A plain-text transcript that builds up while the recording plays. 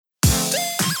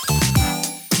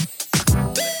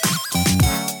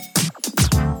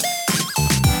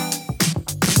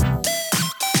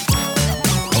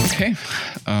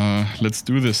let's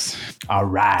do this. All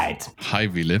right. Hi,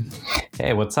 Ville.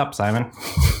 Hey, what's up, Simon?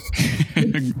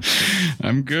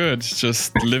 I'm good.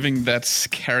 Just living that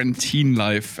quarantine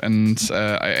life. And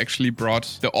I actually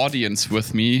brought the audience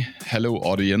with me. Hello,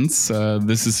 audience.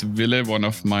 This is Ville, one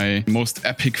of my most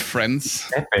epic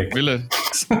friends. Epic. Ville.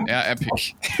 Yeah,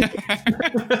 epic.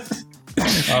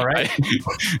 All right.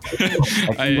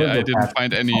 I didn't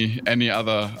find any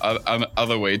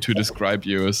other way to describe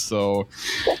you. So,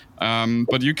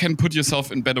 but you can put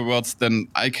yourself in better words than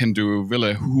I can do.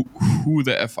 Ville, who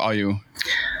the F are you?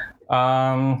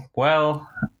 Well,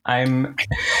 I'm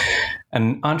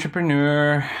an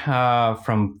entrepreneur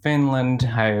from Finland.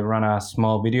 I run a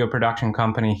small video production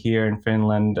company here in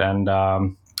Finland. And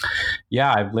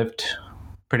I've lived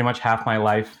pretty much half my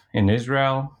life in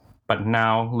Israel, but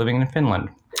now living in Finland.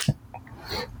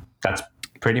 That's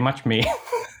pretty much me.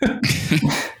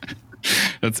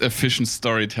 That's efficient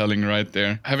storytelling right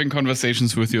there. Having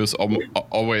conversations with you is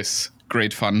always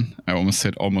great fun. I almost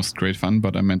said almost great fun,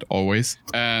 but I meant always.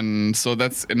 And so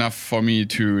that's enough for me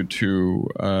to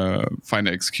find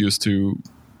an excuse to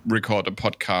record a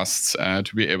podcast,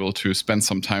 to be able to spend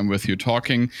some time with you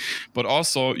talking. But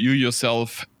also you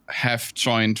yourself have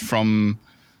joined from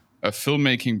a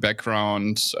filmmaking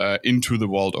background into the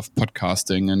world of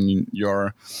podcasting, and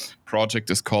your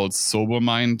project is called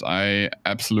Sobermind. I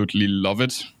absolutely love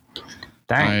it.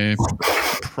 Thanks.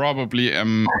 I probably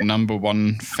am number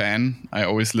one fan. I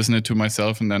always listen it to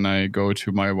myself, and then I go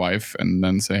to my wife and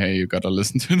then say, hey, you gotta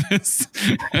listen to this.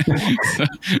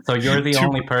 So you're the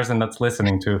only person that's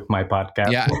listening to my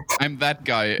podcast. Yeah, I'm that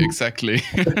guy, exactly.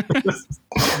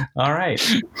 All right.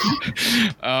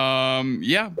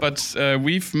 But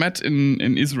we've met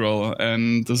in Israel,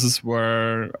 and this is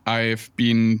where I've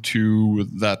been to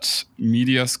that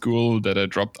media school that I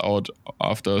dropped out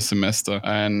after a semester,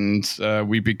 and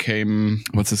we became,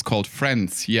 what's this called,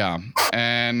 friends. Yeah,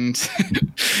 and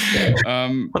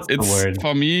What's the word?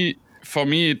 For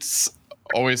me, it's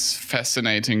always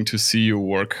fascinating to see you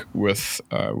work with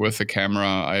a camera.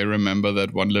 I remember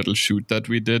that one little shoot that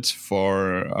we did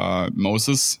for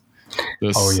Moses,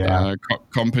 this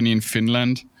company in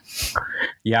Finland.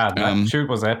 Yeah, that shoot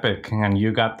was epic, and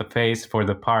you got the face for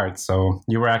the part. So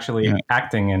you were actually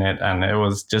acting in it, and it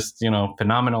was just,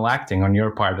 phenomenal acting on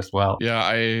your part as well. Yeah,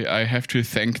 I have to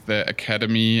thank the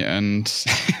Academy, and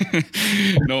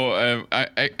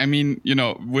I mean,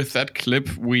 with that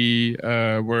clip, we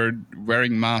were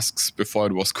wearing masks before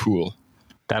it was cool.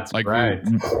 That's right.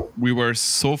 We were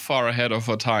so far ahead of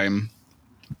our time.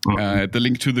 The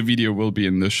link to the video will be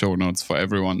in the show notes for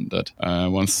everyone that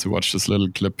wants to watch this little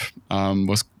clip.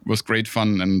 Was great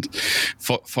fun, and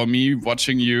for me,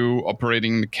 watching you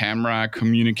operating the camera,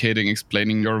 communicating,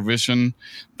 explaining your vision,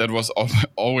 that was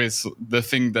always the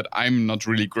thing that I'm not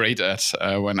really great at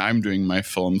when I'm doing my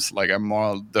films. Like, I'm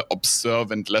more the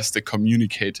observant, less the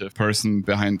communicative person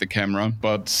behind the camera.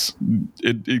 But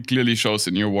it clearly shows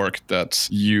in your work that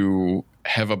you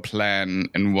have a plan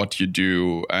in what you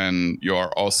do, and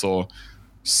you're also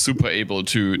super able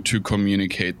to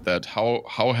communicate that.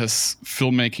 How has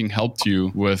filmmaking helped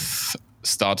you with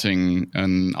starting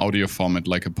an audio format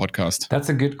like a podcast? That's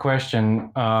a good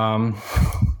question.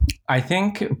 I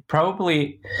think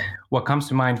probably what comes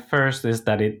to mind first is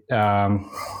that it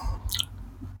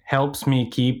helps me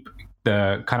keep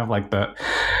the kind of like the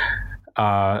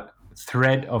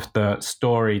thread of the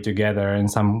story together in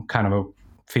some kind of a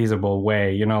feasible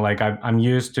way. Like I'm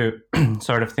used to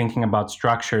sort of thinking about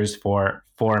structures for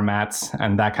formats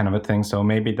and that kind of a thing. So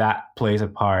maybe that plays a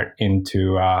part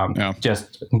into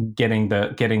just getting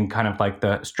kind of like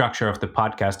the structure of the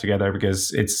podcast together,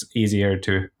 because it's easier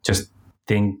to just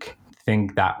think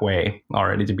that way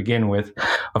already to begin with.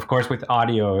 Of course, with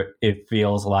audio, it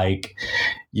feels like,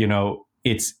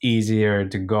 it's easier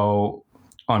to go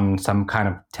on some kind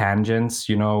of tangents,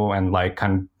 and like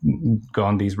kind of go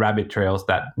on these rabbit trails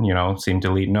that, seem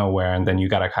to lead nowhere, and then you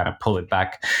got to kind of pull it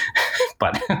back.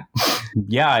 But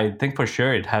yeah, I think for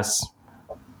sure it has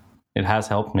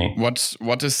helped me.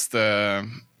 What is the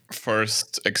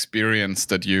first experience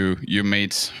that you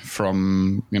made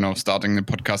from, starting the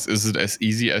podcast? Is it as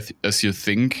easy as you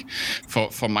think?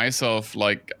 For myself,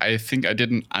 like, I think I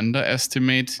didn't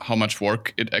underestimate how much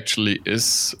work it actually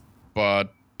is,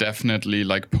 but definitely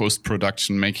like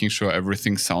post-production, making sure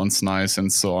everything sounds nice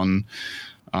and so on.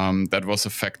 That was a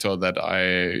factor that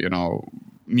I,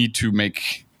 need to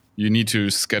make. You need to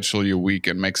schedule your week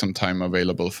and make some time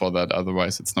available for that.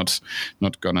 Otherwise, it's not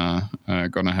gonna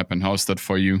happen. How's that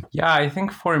for you? Yeah, I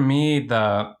think for me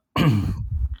the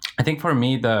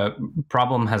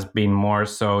problem has been more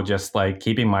so just like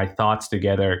keeping my thoughts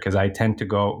together, because I tend to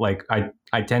go like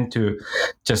I tend to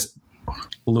just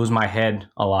lose my head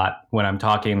a lot when I'm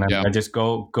talking, and I just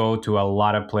go to a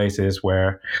lot of places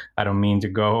where I don't mean to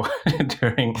go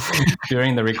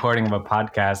during the recording of a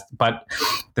podcast. But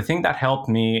the thing that helped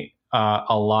me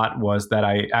a lot was that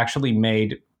I actually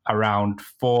made around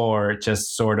 4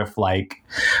 just sort of like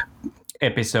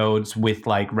episodes with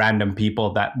like random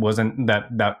people that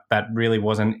really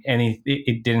wasn't any,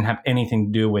 it didn't have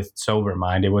anything to do with Sober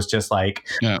Mind. It was just like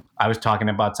I was talking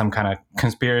about some kind of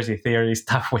conspiracy theory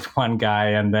stuff with one guy,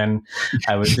 and then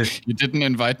I was just you didn't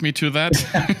invite me to that.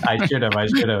 I should have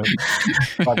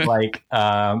but like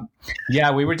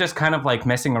we were just kind of like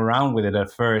messing around with it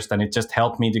at first, and it just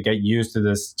helped me to get used to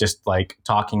this, just like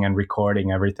talking and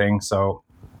recording everything. So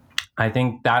I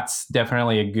think that's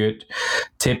definitely a good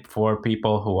tip for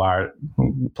people who are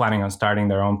planning on starting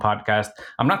their own podcast.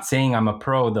 I'm not saying I'm a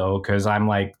pro though, because I'm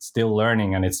like still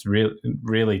learning, and it's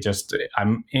really just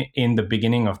I'm in the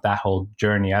beginning of that whole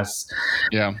journey.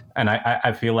 And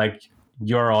I feel like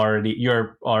you're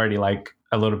already like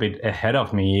a little bit ahead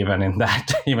of me even in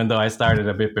that, even though I started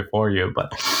a bit before you.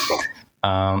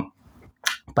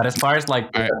 But as far as like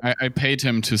I paid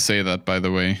him to say that, by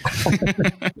the way.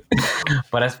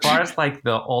 But as far as like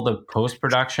all the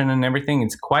post-production and everything,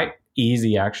 it's quite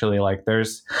easy actually. Like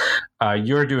there's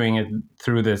you're doing it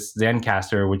through this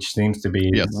Zencastr, which seems to be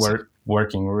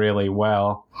working really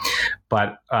well.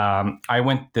 But I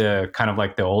went the kind of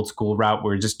like the old school route.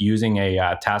 We're just using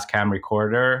a Tascam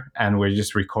recorder, and we're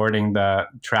just recording the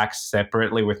tracks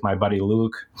separately with my buddy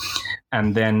Luke.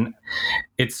 And then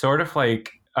it's sort of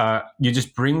like you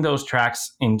just bring those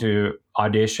tracks into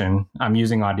Audition. I'm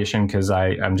using Audition because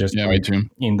I'm just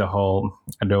in the whole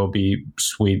Adobe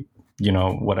suite,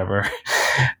 whatever.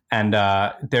 And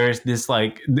there is this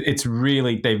like, it's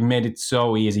really, they've made it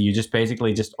so easy. You just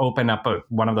basically just open up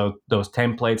one of those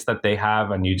templates that they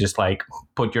have, and you just like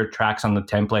put your tracks on the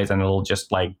templates, and it'll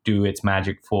just like do its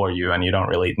magic for you, and you don't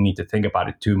really need to think about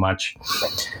it too much.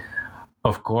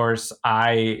 Of course,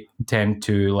 I tend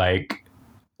to like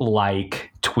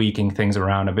tweaking things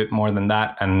around a bit more than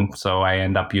that, and so I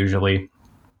end up usually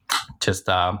just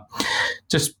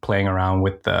playing around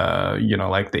with the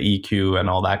like the EQ and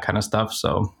all that kind of stuff.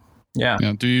 So yeah.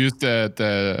 Do you use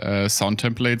the sound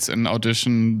templates in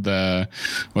Audition, the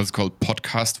what's called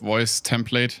podcast voice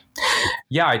template?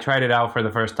 Yeah, I tried it out for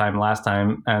the first time last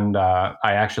time, and I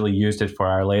actually used it for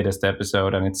our latest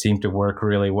episode, and it seemed to work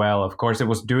really well. Of course, it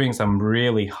was doing some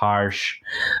really harsh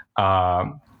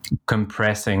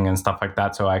compressing and stuff like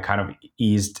that, so I kind of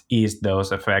eased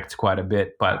those effects quite a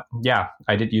bit. But yeah,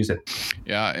 I did use it.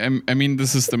 Yeah, I mean,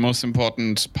 this is the most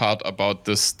important part about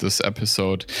this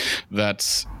episode,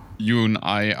 that you and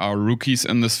I are rookies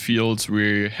in this field.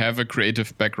 We have a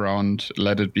creative background,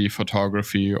 let it be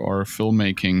photography or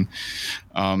filmmaking,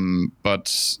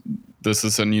 but this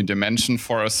is a new dimension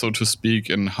for us, so to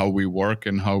speak, in how we work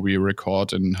and how we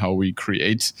record and how we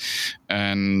create.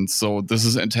 And so this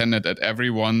is intended at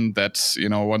everyone that,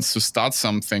 wants to start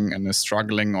something and is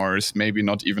struggling, or is maybe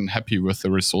not even happy with the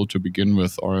result to begin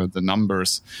with, or the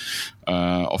numbers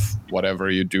of whatever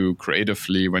you do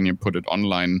creatively when you put it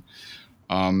online.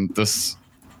 This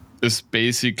is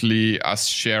basically us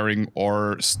sharing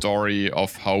our story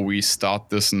of how we start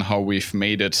this and how we've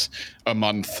made it a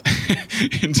month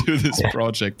into this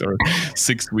project, or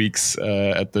 6 weeks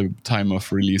at the time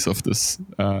of release of this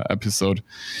episode.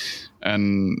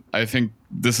 And I think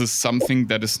this is something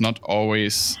that is not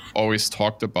always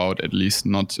talked about, at least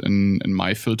not in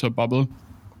my filter bubble.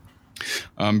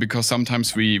 Because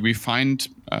sometimes we find,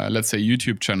 let's say,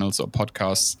 YouTube channels or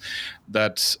podcasts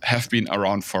that have been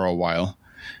around for a while.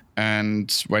 And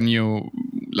when you,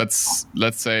 let's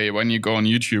say, when you go on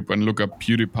YouTube and look up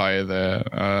PewDiePie,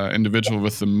 the individual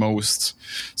with the most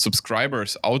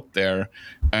subscribers out there,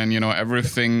 and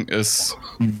everything is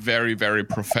very, very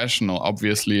professional.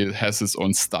 Obviously, it has its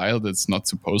own style that's not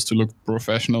supposed to look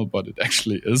professional, but it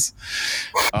actually is.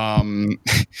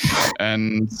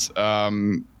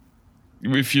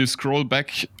 If you scroll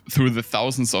back through the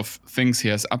thousands of things he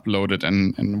has uploaded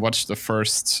and watch the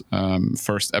first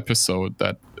episode,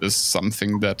 that is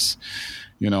something that,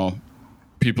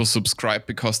 people subscribe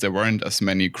because there weren't as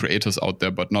many creators out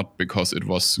there, but not because it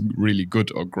was really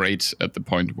good or great at the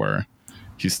point where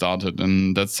he started.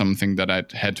 And that's something that I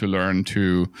had to learn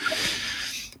to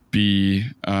be.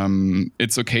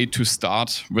 It's okay to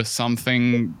start with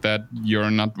something that you're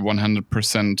not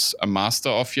 100% a master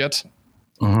of yet.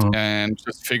 And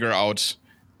just figure out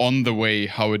on the way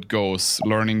how it goes,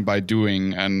 learning by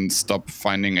doing, and stop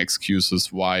finding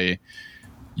excuses why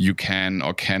you can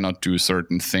or cannot do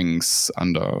certain things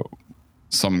under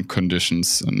some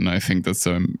conditions. And I think that's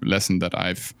a lesson that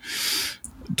I've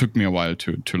took me a while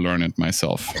to learn it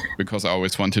myself, because I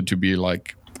always wanted to be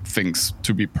like things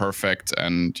to be perfect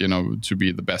and, you know, to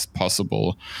be the best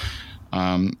possible.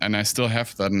 And I still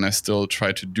have that, and I still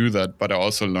try to do that. But I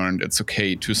also learned it's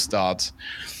okay to start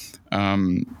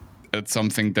at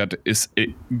something that is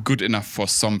good enough for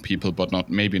some people, but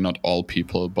maybe not all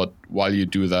people. But while you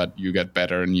do that, you get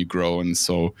better and you grow, and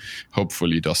so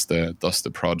hopefully does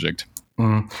the project.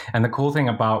 And the cool thing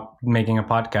about making a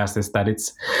podcast is that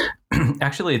it's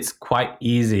actually it's quite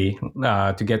easy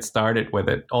to get started with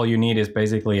it. All you need is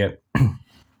basically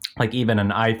like even an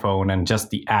iPhone and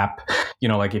just the app. You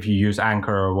know, like if you use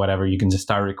Anchor or whatever, you can just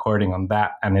start recording on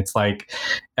that. And it's like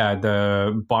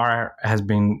the bar has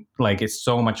been like, it's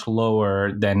so much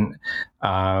lower than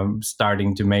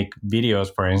starting to make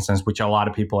videos, for instance, which a lot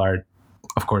of people are,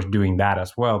 of course, doing that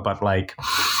as well. But like,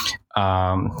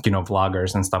 you know,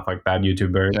 vloggers and stuff like that,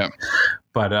 YouTubers. Yeah.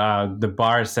 But the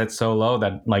bar is set so low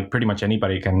that like pretty much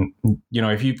anybody can, you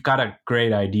know, if you've got a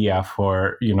great idea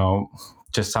for, you know,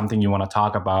 just something you want to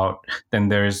talk about, then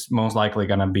there's most likely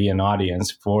going to be an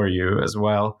audience for you as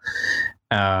well.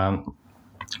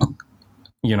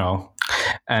 You know,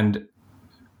 and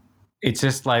it's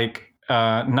just like,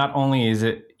 not only is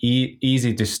it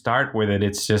easy to start with it,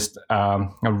 it's just a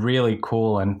really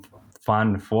cool and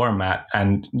fun format,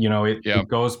 and you know it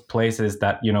goes places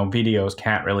that, you know, videos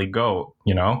can't really go,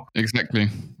 you know. Exactly,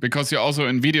 because you're also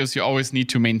in videos, you always need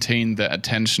to maintain the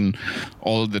attention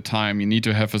all the time. You need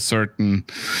to have a certain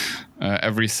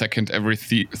every second, every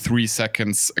 3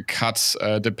 seconds a cut,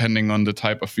 depending on the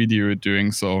type of video you're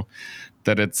doing, so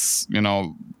that it's, you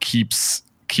know, keeps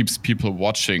people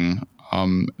watching.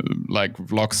 Like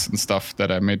vlogs and stuff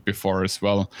that I made before as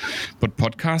well. But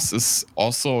podcasts is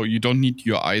also, you don't need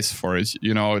your eyes for it.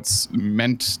 You know, it's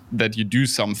meant that you do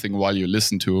something while you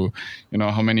listen to, you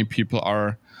know, how many people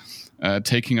are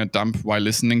taking a dump while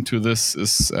listening to this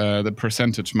is the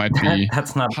percentage might be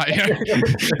that's not higher.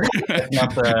 That's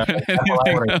not the example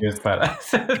I would have used,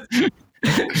 but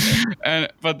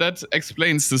but that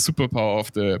explains the superpower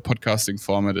of the podcasting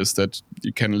format, is that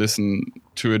you can listen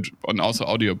to it, and also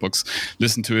audiobooks,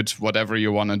 listen to it whatever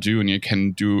you want to do, and you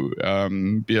can do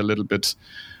be a little bit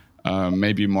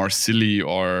maybe more silly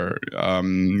or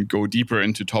go deeper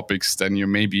into topics than you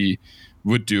maybe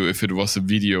would do if it was a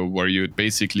video, where you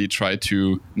basically try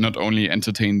to not only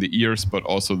entertain the ears but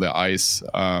also the eyes,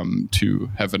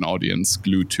 to have an audience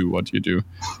glued to what you do.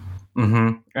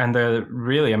 Mm-hmm. And the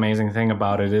really amazing thing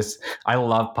about it is I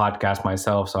love podcasts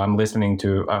myself. So I'm listening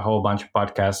to a whole bunch of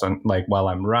podcasts on, like, while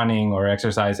I'm running or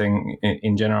exercising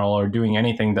in general, or doing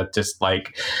anything that just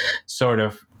like sort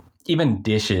of, even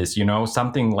dishes, you know,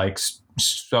 something like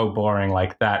so boring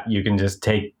like that. You can just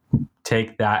take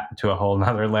that to a whole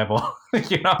nother level,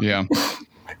 you know? Yeah.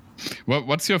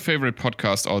 What's your favorite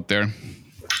podcast out there?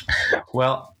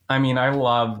 Well, I mean, I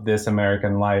love This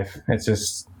American Life. It's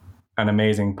just an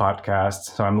amazing podcast,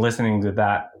 so I'm listening to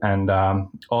that, and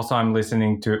also I'm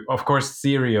listening to, of course,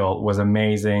 Serial was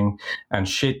amazing, and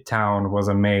Shit Town was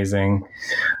amazing,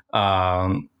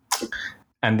 and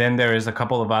then there is a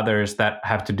couple of others that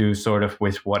have to do sort of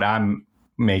with what I'm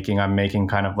making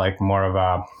kind of like more of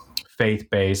a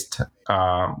faith-based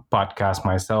podcast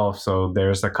myself, so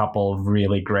there's a couple of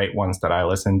really great ones that I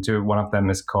listen to. One of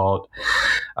them is called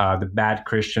the Bad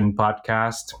Christian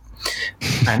Podcast.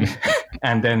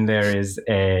 And then there is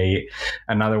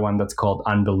another one that's called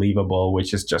Unbelievable,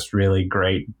 which is just really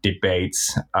great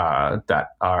debates that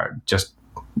are just,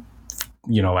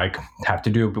 you know, like have to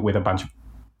do with a bunch of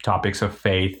topics of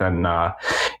faith and,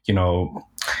 you know,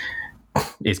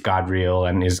 is God real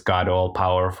and is God all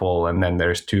powerful? And then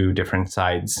there's two different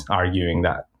sides arguing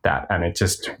that, and it's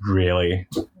just really,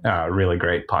 really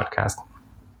great podcast.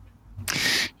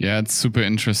 Yeah, it's super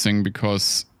interesting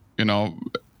because, you know,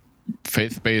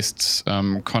 faith-based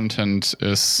content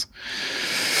is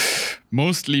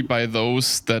mostly by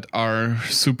those that are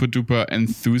super duper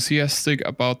enthusiastic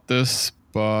about this,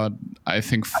 but I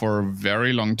think for a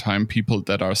very long time, people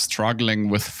that are struggling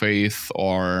with faith,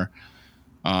 or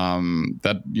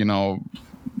that, you know,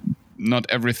 not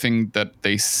everything that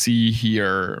they see,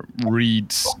 hear,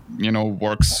 read, you know,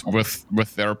 works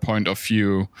with their point of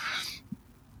view.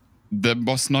 There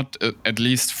was not, at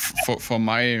least from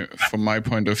my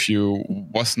point of view,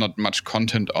 was not much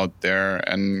content out there,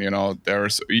 and you know,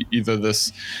 there's either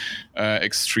this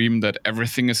extreme that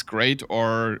everything is great,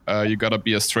 or you gotta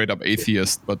be a straight up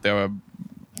atheist. But there,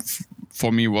 for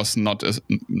me, was not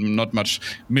much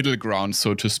middle ground,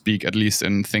 so to speak, at least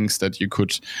in things that you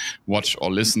could watch or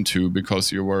listen to,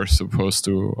 because you were supposed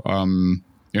to,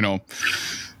 you know,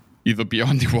 either be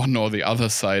on the one or the other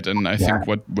side. And I think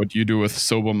what you do with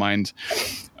Sober Mind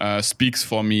speaks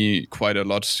for me quite a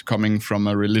lot, coming from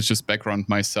a religious background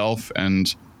myself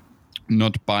and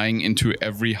not buying into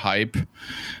every hype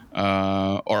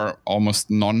or almost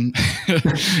none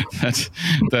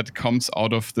that comes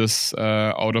out of this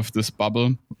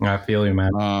bubble. I feel you,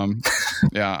 man.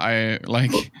 Yeah, I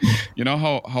like, you know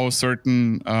how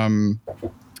certain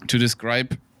to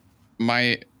describe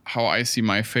how I see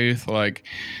my faith, like,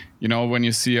 you know, when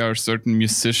you see a certain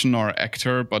musician or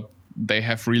actor, but they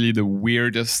have really the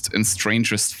weirdest and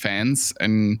strangest fans,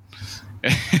 and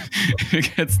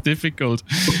it gets difficult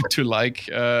to like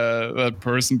that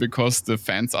person because the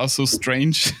fans are so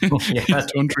strange. Yeah. You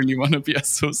don't really want to be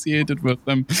associated with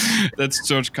them. That's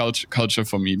church culture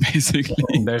for me, basically.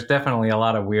 There's definitely a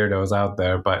lot of weirdos out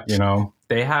there, but, you know,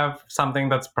 they have something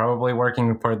that's probably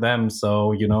working for them.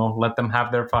 So, you know, let them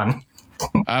have their fun.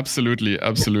 Absolutely.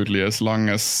 As long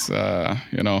as,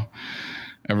 you know,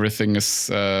 everything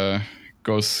is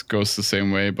goes the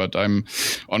same way. But I'm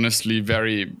honestly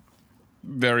very,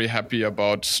 very happy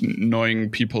about knowing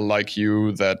people like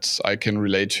you that I can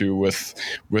relate to with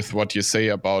what you say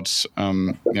about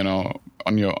you know,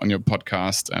 on your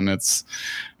podcast, and it's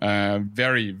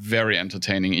very, very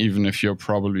entertaining, even if you're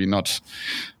probably not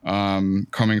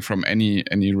coming from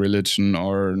any religion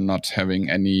or not having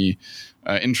any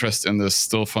interest in this.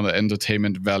 Still, for the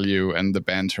entertainment value and the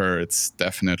banter, it's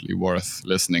definitely worth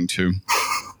listening to.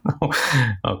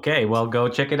 Okay, well, go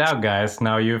check it out, guys.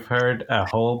 Now you've heard a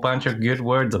whole bunch of good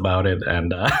words about it,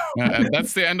 and and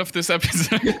that's the end of this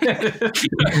episode.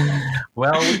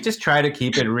 Well, we just try to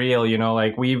keep it real, you know,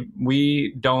 like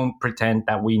we don't pretend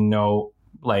that we know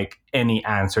like any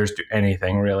answers to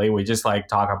anything, really. We just like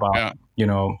talk about, you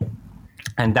know,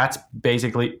 and that's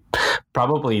basically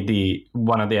probably the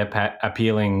one of the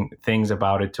appealing things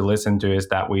about it to listen to, is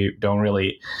that we don't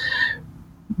really,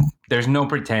 there's no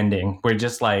pretending. We're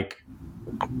just like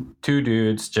two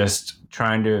dudes just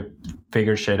trying to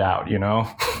figure shit out, you know?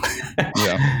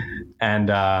 Yeah. And,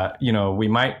 you know, we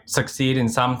might succeed in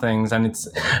some things, and it's,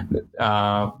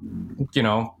 you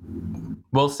know,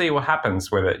 we'll see what happens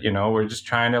with it. You know, we're just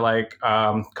trying to like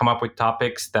come up with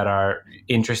topics that are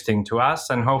interesting to us,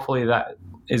 and hopefully that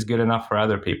is good enough for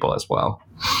other people as well.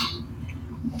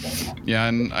 Yeah,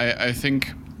 and I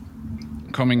think,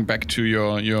 coming back to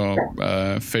your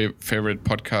favorite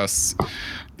podcasts,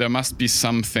 there must be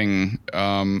something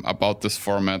about this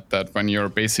format that when you're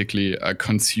basically a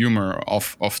consumer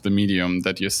of the medium,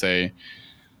 that you say,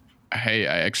 hey,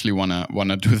 I actually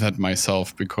wanna do that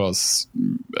myself, because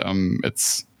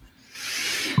it's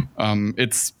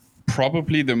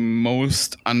probably the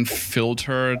most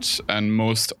unfiltered and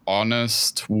most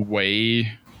honest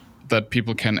way that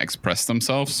people can express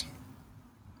themselves.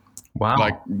 Wow.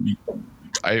 Like,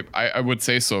 I would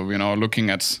say so, you know, looking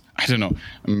at, I don't know,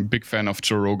 I'm a big fan of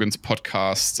Joe Rogan's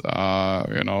podcast,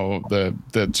 you know,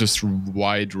 the just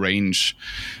wide range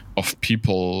of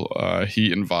people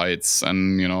he invites,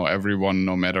 and, you know, everyone,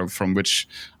 no matter from which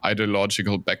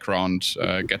ideological background,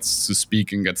 gets to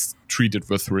speak and gets treated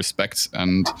with respect.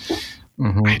 And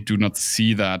I do not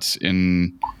see that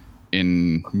in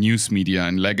news media,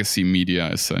 and legacy media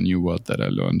is a new word that I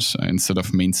learned, instead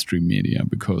of mainstream media,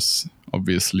 because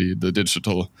obviously the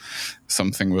digital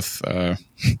something with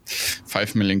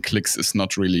 5 million clicks is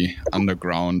not really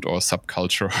underground or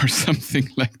subculture or something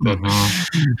like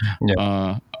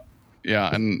that.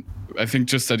 Yeah, and I think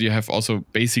just that you have also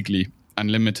basically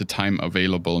unlimited time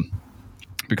available,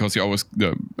 because you always,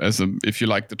 if you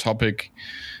like the topic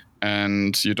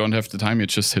and you don't have the time, you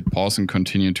just hit pause and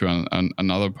continue to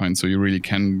another point. So you really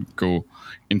can go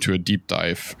into a deep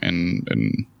dive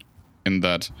in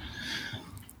that.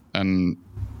 And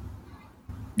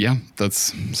yeah,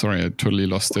 sorry, I totally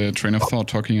lost the train of thought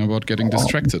talking about getting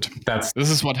distracted. This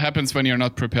is what happens when you're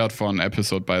not prepared for an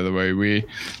episode, by the way. We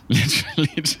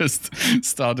literally just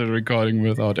started recording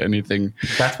without anything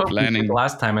That's what planning. We did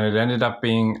last time, and it ended up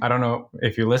being, I don't know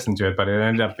if you listened to it, but it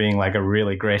ended up being like a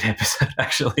really great episode,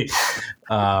 actually.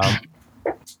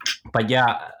 But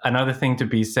yeah, another thing to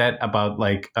be said about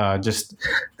like just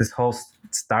this whole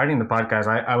starting the podcast,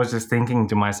 I was just thinking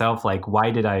to myself, like,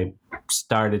 why did I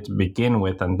start it to begin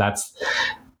with? And that's,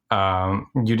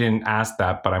 you didn't ask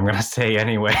that, but I'm going to say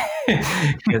anyway.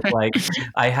 It's like,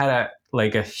 I had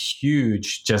a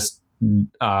huge, just,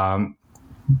 I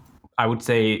would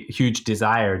say huge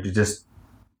desire to just,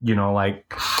 you know,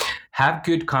 like have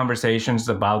good conversations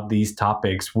about these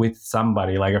topics with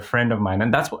somebody, like a friend of mine.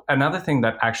 And that's another thing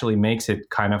that actually makes it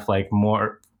kind of like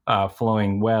more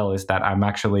flowing well, is that I'm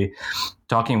actually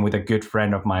talking with a good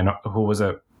friend of mine who was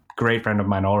a great friend of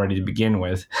mine already to begin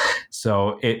with.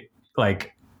 So it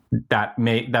like that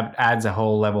adds a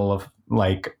whole level of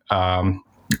like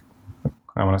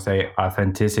I want to say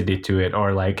authenticity to it,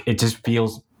 or like it just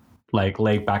feels like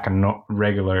laid back and not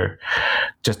regular,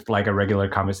 just like a regular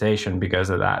conversation because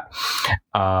of that.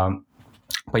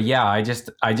 But yeah, I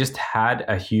just had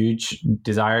a huge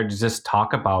desire to just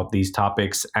talk about these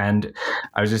topics, and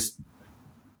I was just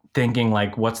thinking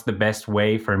like, what's the best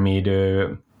way for me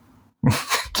to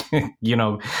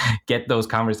get those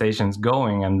conversations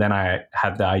going. And then I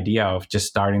had the idea of just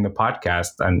starting the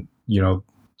podcast, and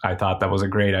I thought that was a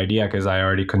great idea because I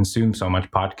already consume so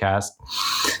much podcast.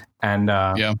 And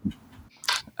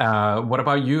what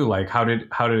about you? Like, how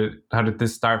did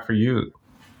this start for you?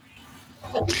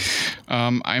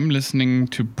 I'm listening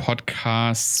to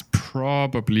podcasts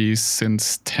probably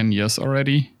since 10 years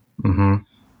already. Mm-hmm.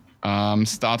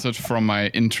 Started from my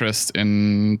interest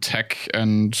in tech,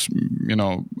 and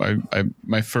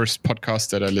my first podcast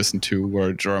that I listened to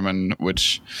were German,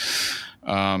 which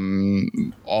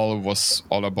was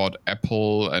all about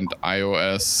Apple and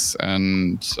iOS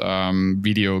and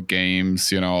video games.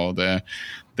 The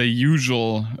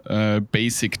usual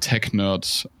basic tech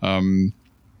nerd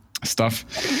stuff.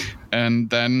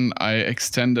 And then I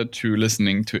extended to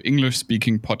listening to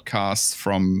English-speaking podcasts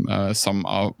from some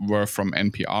were from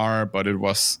NPR, but it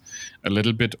was a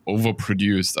little bit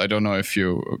overproduced. I don't know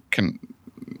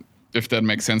if that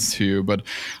makes sense to you, but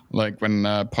like when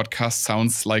a podcast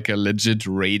sounds like a legit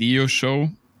radio show.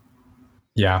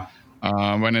 Yeah.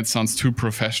 When it sounds too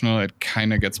professional, it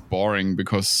kind of gets boring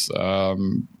because...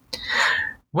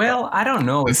 well, I don't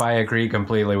know if I agree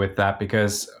completely with that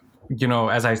because...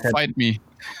 as I said, fight me.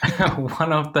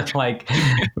 One of the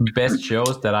best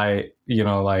shows that I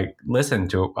listen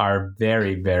to are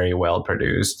very, very well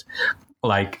produced.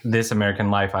 Like This American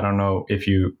Life. I don't know if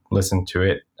you listen to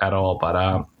it at all, but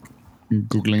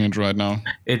Googling it right now.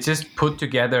 It's just put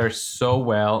together so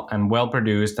well and well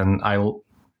produced, and I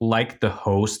like the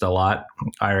host a lot.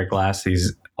 Ira Glass,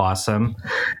 he's awesome,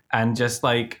 and just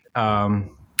it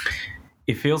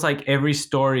feels like every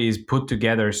story is put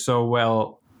together so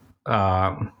well.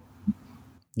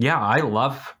 I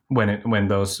love when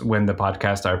the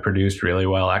podcasts are produced really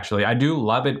well. Actually, I do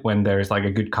love it when there's like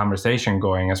a good conversation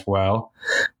going as well.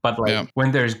 But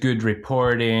when there's good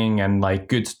reporting and like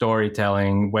good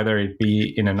storytelling, whether it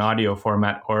be in an audio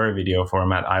format or a video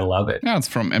format, I love it. Yeah, it's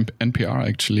from NPR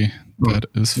actually. That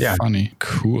is funny.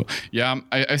 Cool. Yeah,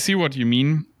 I see what you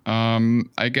mean.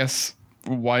 I guess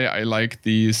why I like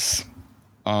these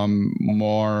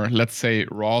more, let's say,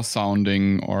 raw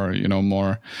sounding or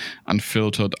more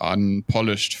unfiltered,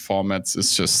 unpolished formats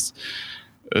is just,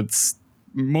 it's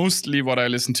mostly what I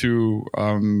listen to,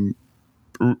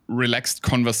 relaxed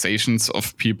conversations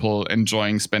of people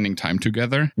enjoying spending time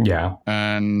together. Yeah.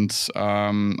 And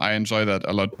I enjoy that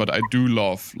a lot, but I do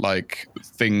love like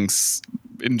things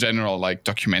in general, like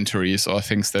documentaries or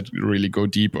things that really go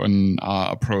deep and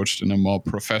are approached in a more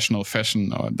professional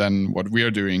fashion than what we are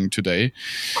doing today.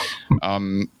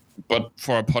 But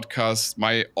for a podcast,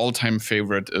 my all-time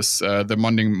favorite is the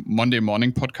Monday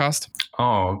Morning Podcast.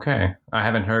 Oh, okay. I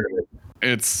haven't heard of it.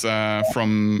 It's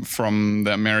from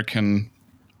the American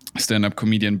stand-up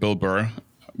comedian Bill Burr,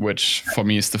 which for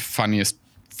me is the funniest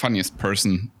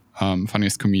person,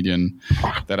 funniest comedian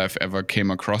that I've ever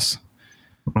came across.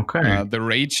 Okay. The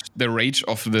rage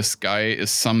of this guy is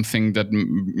something that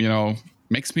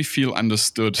makes me feel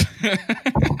understood.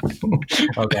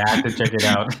 Okay, I have to check it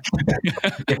out.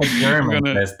 If a German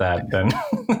says that, then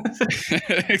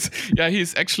yeah,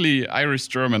 he's actually Irish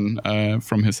German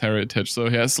from his heritage, so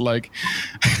he has like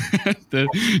the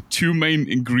two main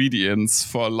ingredients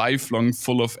for a lifelong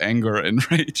full of anger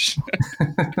and rage.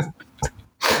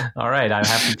 All right, I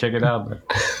have to check it out.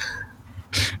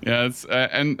 Yeah, it's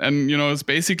and it's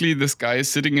basically this guy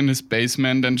sitting in his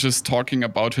basement and just talking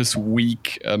about his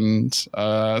week, and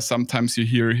sometimes you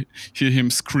hear him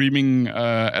screaming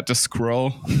at a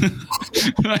squirrel,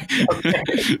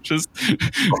 just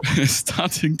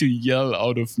starting to yell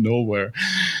out of nowhere,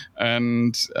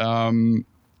 and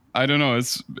I don't know,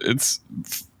 it's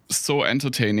so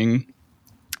entertaining,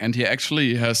 and he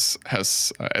actually has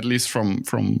at least from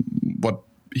what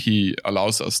he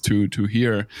allows us to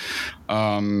hear,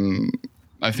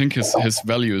 I think his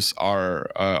values are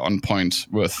on point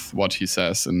with what he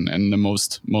says in the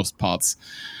most parts.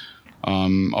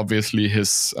 Obviously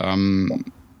his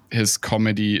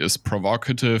comedy is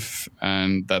provocative,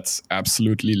 and that's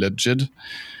absolutely legit.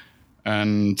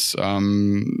 And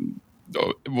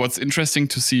what's interesting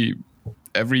to see,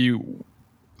 every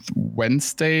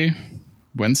Wednesday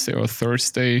Wednesday or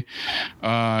Thursday,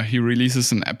 he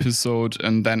releases an episode,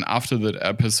 and then after that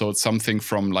episode, something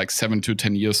from like 7 to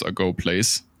 10 years ago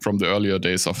plays from the earlier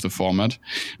days of the format.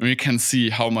 And you can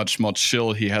see how much more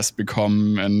chill he has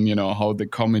become, and how the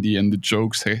comedy and the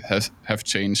jokes have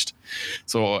changed.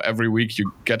 So every week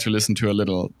you get to listen to a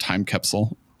little time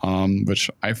capsule,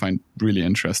 which I find really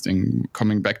interesting,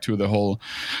 coming back to the whole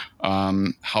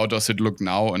how does it look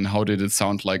now and how did it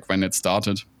sound like when it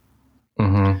started.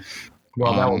 Mm-hmm.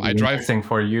 Well, that would be interesting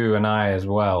for you and I as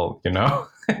well,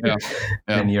 Yeah.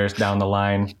 10 years down the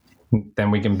line,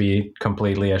 then we can be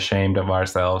completely ashamed of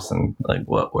ourselves and like,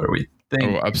 what were we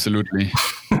thinking? Oh, absolutely.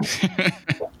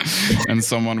 And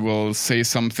someone will say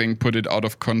something, put it out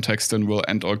of context, and will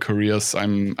end our careers.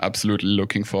 I'm absolutely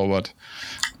looking forward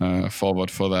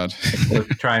for that. We'll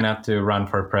try not to run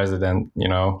for president,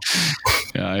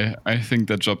 Yeah, I think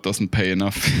that job doesn't pay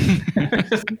enough.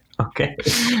 Okay.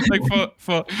 Like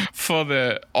for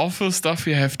the awful stuff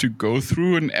you have to go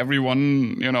through, and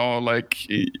everyone, like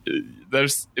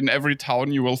there's in every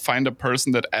town you will find a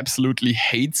person that absolutely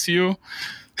hates you.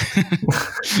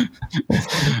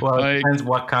 Well, it depends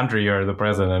what country you're the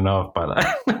president of, but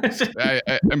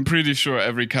I'm pretty sure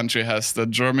every country has that.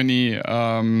 Germany,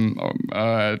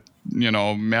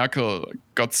 Merkel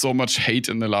got so much hate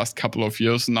in the last couple of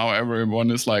years. Now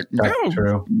everyone is like, That's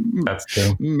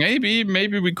true. Maybe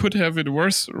we could have it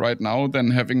worse right now than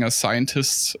having a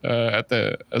scientist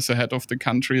as a head of the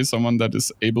country, someone that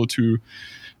is able to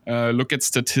look at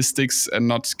statistics and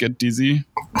not get dizzy.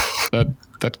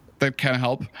 That can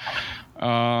help.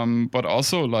 But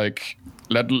also, like,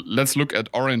 let's look at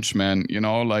Orange Man,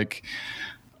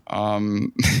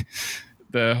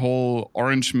 the whole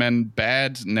Orange Man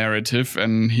bad narrative,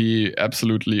 and he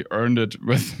absolutely earned it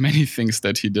with many things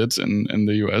that he did in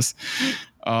the US.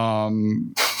 How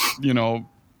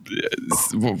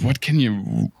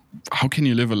can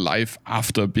you live a life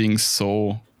after being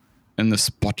so in the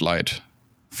spotlight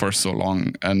for so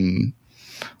long? And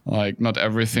like, not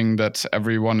everything that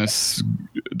everyone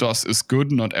does is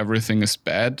good. Not everything is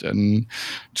bad. And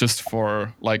just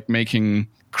for like making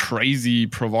crazy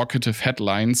provocative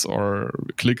headlines or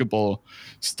clickable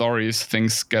stories,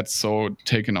 things get so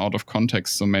taken out of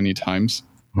context so many times.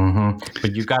 Mm-hmm.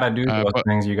 But you gotta do those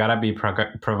things. You gotta be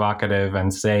provocative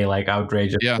and say like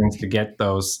outrageous things to get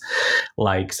those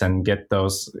likes and get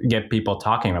people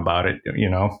talking about it,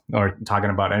 or talking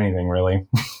about anything really.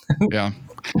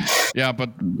 Yeah, but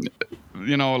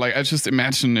like, I just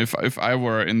imagine if I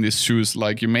were in these shoes,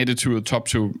 like, you made it to the top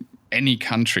to any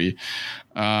country,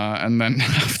 and then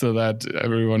after that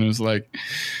everyone is like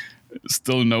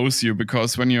still knows you,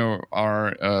 because when you are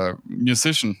a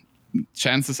musician,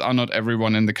 chances are not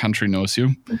everyone in the country knows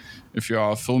you. If you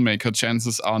are a filmmaker,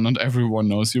 chances are not everyone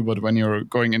knows you. But when you're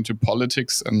going into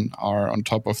politics and are on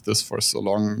top of this for so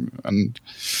long, and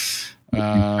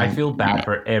I feel bad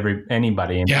for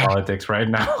anybody in politics right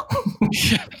now.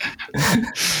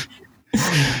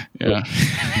 Yeah.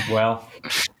 Well,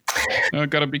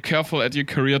 gotta be careful at your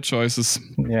career choices.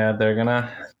 Yeah, they're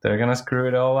gonna screw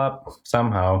it all up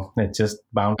somehow. It's just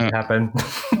bound to happen.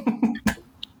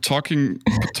 Talking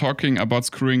about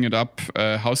screwing it up,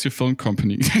 how's your film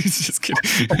company? Just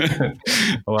kidding.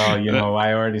 Well,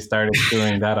 I already started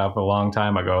screwing that up a long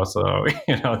time ago, so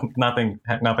nothing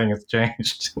has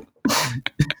changed.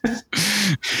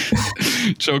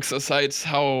 Jokes aside,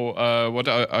 what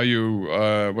are you?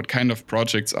 What kind of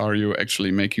projects are you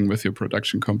actually making with your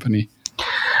production company?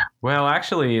 Well,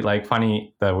 actually, like,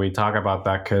 funny that we talk about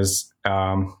that, because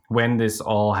when this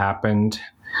all happened,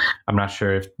 I'm not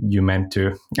sure if you meant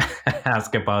to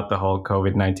ask about the whole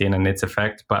COVID-19 and its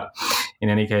effect, but in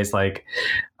any case, like,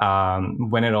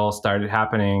 when it all started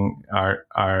happening,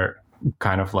 our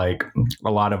kind of like a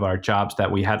lot of our jobs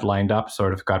that we had lined up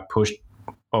sort of got pushed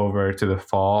over to the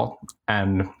fall,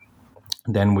 and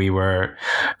then we were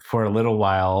for a little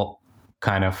while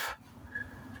kind of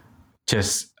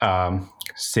just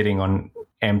sitting on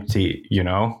empty,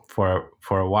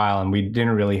 for a while, and we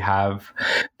didn't really have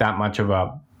that much of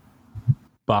a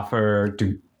buffer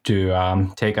to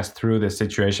take us through this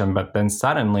situation. But then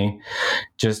suddenly,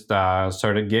 just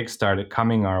sort of gigs started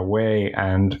coming our way,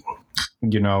 and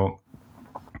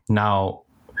now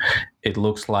it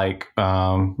looks like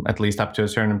at least up to a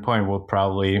certain point we'll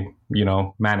probably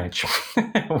manage,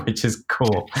 which is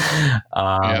cool.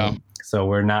 So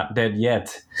we're not dead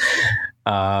yet.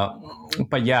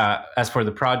 But yeah, as for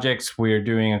the projects, we're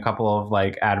doing a couple of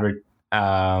like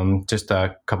just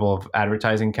a couple of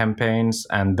advertising campaigns,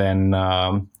 and then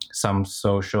some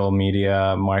social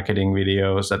media marketing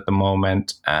videos at the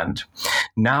moment. And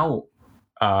now,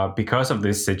 because of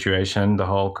this situation, the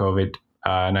whole COVID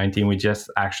 2019. We just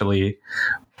actually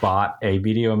bought a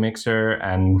video mixer,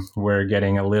 and we're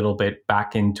getting a little bit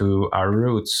back into our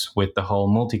roots with the whole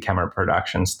multi-camera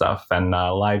production stuff and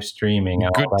live streaming.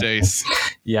 And good days.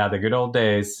 Yeah, the good old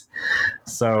days.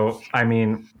 So, I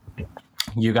mean,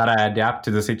 you got to adapt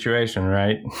to the situation,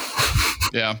 right?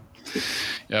 Yeah.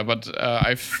 But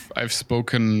I've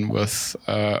spoken with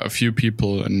a few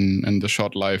people in the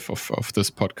short life of this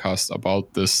podcast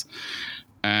about this.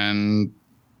 And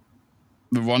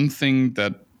the one thing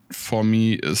that for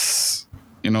me is,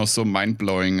 so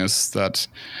mind-blowing is that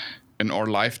in our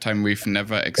lifetime we've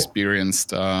never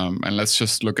experienced, and let's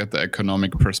just look at the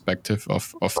economic perspective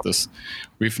of this,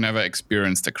 we've never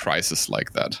experienced a crisis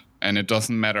like that. And it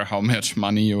doesn't matter how much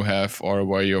money you have or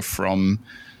where you're from,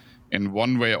 in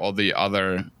one way or the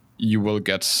other, you will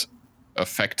get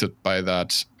affected by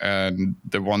that. And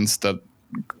the ones that,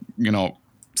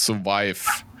 survive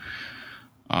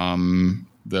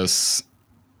this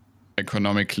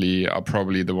economically are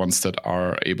probably the ones that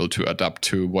are able to adapt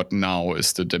to what now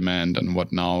is the demand and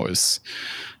what now is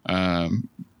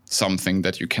something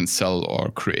that you can sell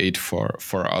or create for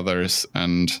others.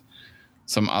 And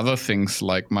some other things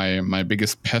like my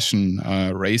biggest passion,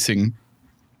 racing,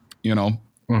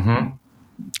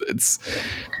 it's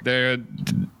they're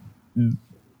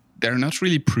not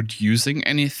really producing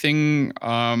anything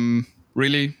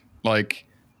really, like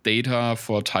data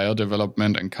for tire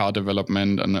development and car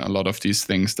development, and a lot of these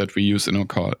things that we use in our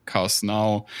cars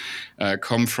now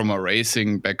come from a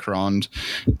racing background.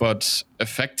 But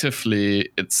effectively,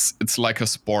 it's like a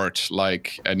sport,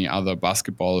 like any other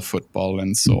basketball, football,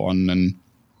 and so on. And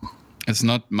it's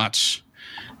not much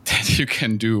that you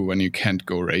can do when you can't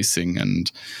go racing.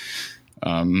 And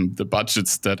the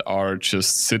budgets that are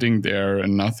just sitting there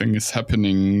and nothing is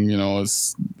happening,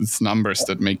 it's numbers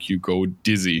that make you go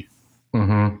dizzy.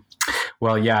 Mm-hmm.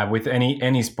 Well, yeah, with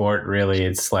any sport, really,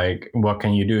 it's like, what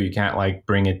can you do? You can't like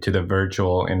bring it to the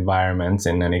virtual environments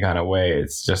in any kind of way.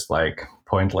 It's just like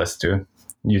pointless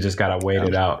you just got to wait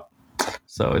it out.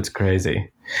 So it's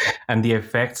crazy. And the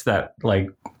effects that, like,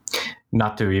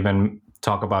 not to even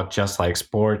talk about just like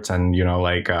sports and,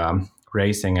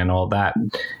 racing and all that,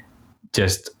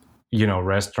 just,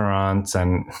 restaurants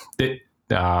and the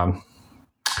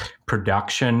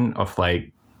production of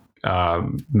like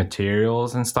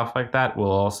materials and stuff like that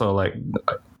will also, like,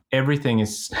 everything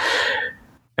is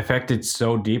affected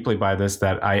so deeply by this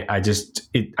that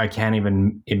I can't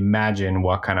even imagine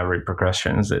what kind of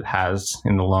repercussions it has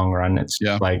in the long run. It's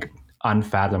like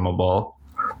unfathomable.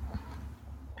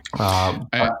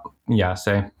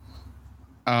 Say.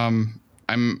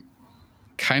 I'm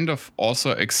kind of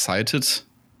also excited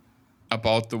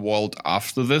about the world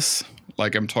after this.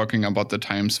 Like, I'm talking about the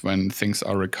times when things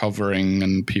are recovering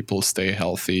and people stay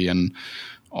healthy and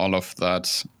all of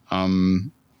that.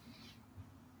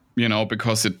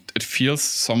 Because it feels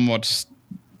somewhat,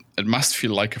 it must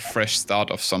feel like a fresh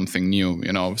start of something new.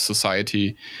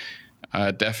 Society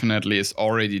definitely is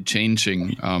already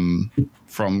changing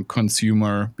from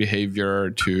consumer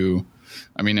behavior to,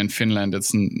 in Finland,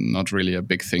 it's not really a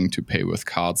big thing to pay with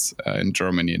cards. In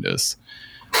Germany, it is.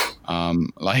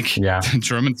 The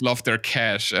Germans love their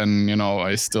cash, and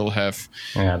I still have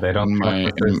they don't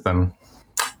trust the system.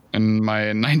 In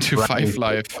my 9-to-5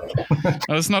 life,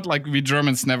 it's not like we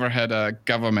Germans never had a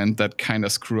government that kind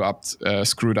of screwed up.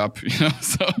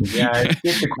 So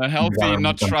a healthy,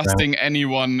 not trusting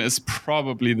anyone is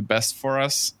probably the best for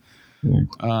us.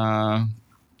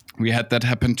 We had that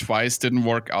happen twice, didn't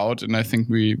work out, and I think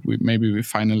we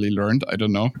finally learned. I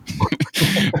don't know,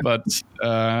 but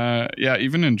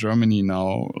even in Germany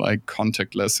now, like,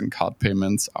 contactless and card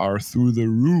payments are through the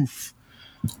roof,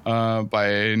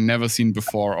 by never seen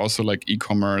before. Also, like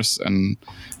e-commerce and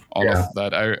all of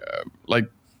that. I like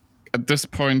at this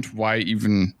point, why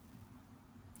even?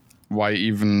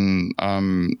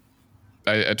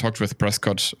 I talked with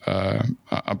Prescott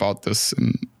about this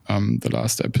in the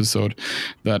last episode,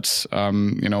 that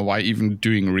why even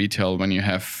doing retail when you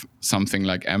have something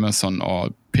like Amazon, or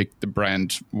pick the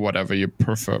brand whatever you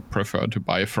prefer to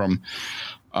buy from,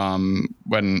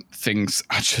 when things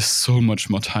are just so much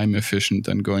more time efficient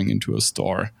than going into a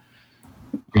store.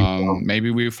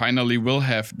 Maybe we finally will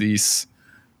have these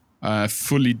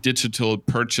fully digital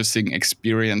purchasing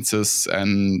experiences,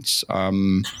 and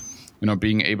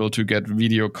being able to get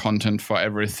video content for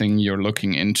everything you're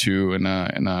looking into in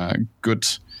a good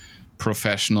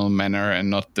professional manner, and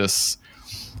not this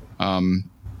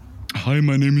hi,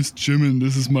 my name is Jim and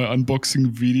this is my unboxing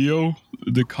video.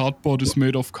 The cardboard is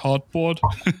made of cardboard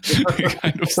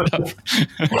kind of stuff.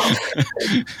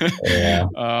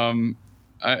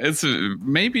 It's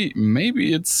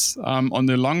maybe it's on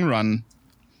the long run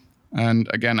And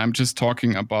again, I'm just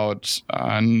talking about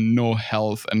no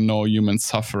health and no human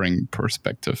suffering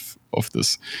perspective of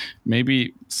this.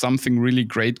 Maybe something really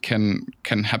great can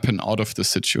happen out of the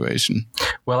situation.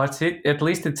 Well, at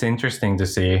least it's interesting to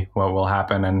see what will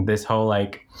happen. And this whole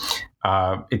like,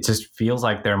 it just feels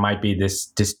like there might be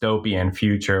this dystopian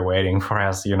future waiting for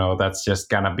us, that's just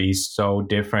gonna be so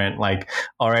different. Like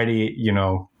already,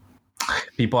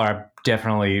 people are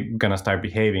definitely gonna start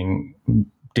behaving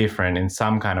different in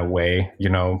some kind of way,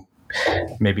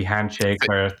 maybe handshakes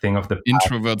are a thing of the past.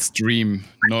 Introvert's dream,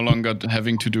 no longer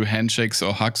having to do handshakes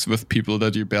or hugs with people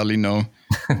that you barely know.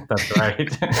 That's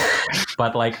right.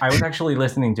 But like I was actually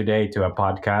listening today to a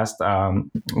podcast,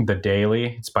 The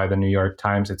Daily. It's by the New York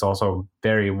Times. It's also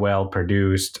very well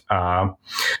produced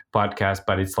podcast,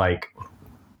 but it's like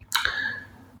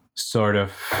sort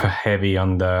of heavy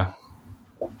on the,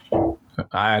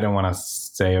 I don't want to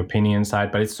say opinion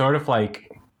side, but it's sort of like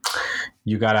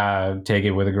you gotta take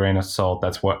it with a grain of salt.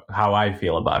 That's how I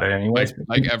feel about it anyways.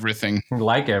 Like everything.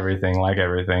 Like everything.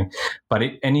 But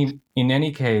in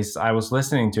any case, I was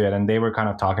listening to it and they were kind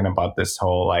of talking about this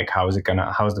whole, like, how's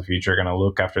the future gonna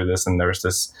look after this? And there's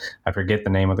this, I forget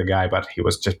the name of the guy, but he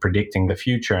was just predicting the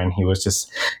future, and he was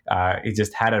just, he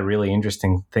just had a really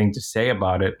interesting thing to say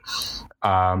about it.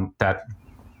 That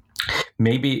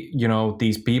maybe,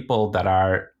 these people that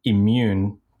are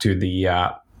immune to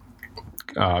the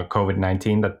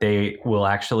COVID-19, that they will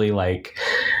actually like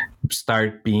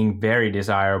start being very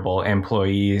desirable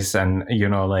employees, and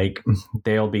like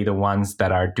they'll be the ones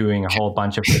that are doing a whole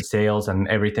bunch of the sales and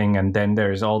everything. And then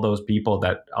there's all those people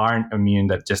that aren't immune,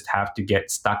 that just have to get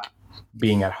stuck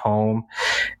being at home.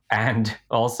 And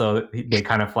also they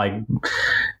kind of like,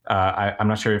 I'm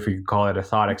not sure if you could call it a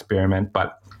thought experiment,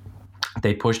 but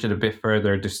they pushed it a bit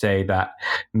further to say that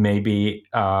maybe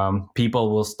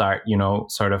people will start,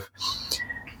 sort of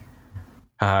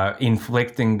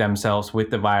inflicting themselves with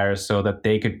the virus so that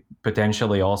they could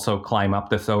potentially also climb up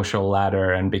the social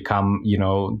ladder and become,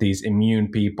 these immune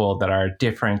people that are a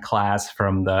different class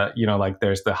from the, like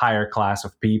there's the higher class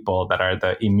of people that are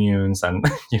the immunes. And,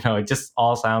 it just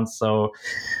all sounds so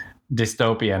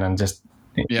dystopian and just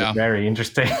very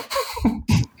interesting.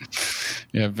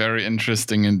 Yeah, very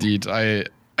interesting indeed. I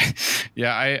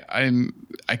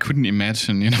couldn't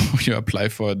imagine, you apply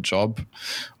for a job,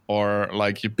 or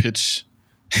like you pitch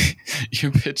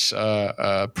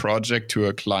a project to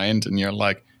a client, and you're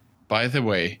like, by the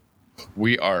way,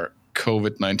 we are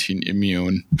COVID-19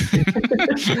 immune.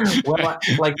 Well,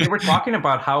 like they were talking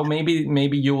about how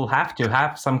maybe you will have to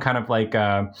have some kind of like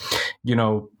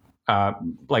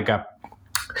like a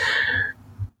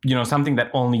something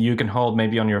that only you can hold.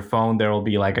 Maybe on your phone there will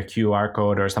be like a QR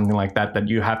code or something like that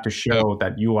you have to show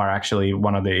that you are actually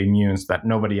one of the immunes, that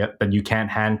you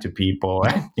can't hand to people.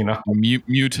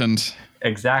 Mutant.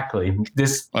 Exactly.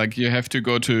 This, like, you have to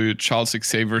go to Charles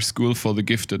Xavier School for the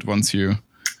Gifted once you're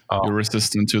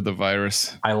resistant to the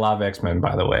virus. I love X-Men,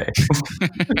 by the way.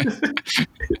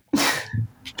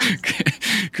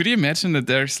 Could you imagine that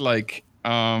there's like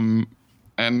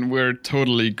and we're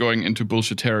totally going into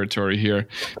bullshit territory here,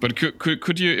 but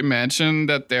could you imagine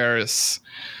that there's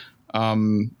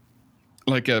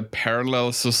like a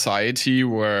parallel society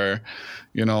where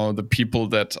the people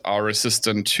that are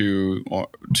resistant to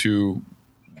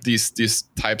these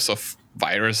types of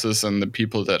viruses and the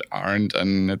people that aren't,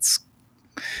 and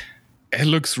it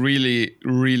looks really,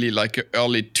 really like an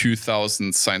early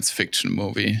 2000s science fiction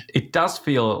movie. It does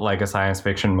feel like a science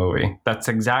fiction movie. That's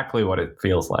exactly what it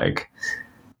feels like.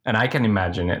 And I can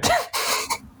imagine it.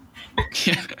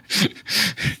 Yeah.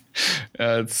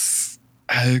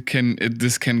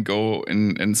 This can go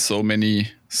in so many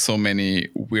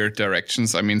weird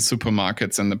directions. I mean,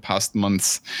 supermarkets in the past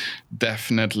months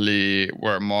definitely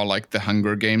were more like the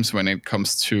Hunger Games when it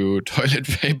comes to toilet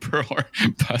paper or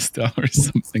pasta or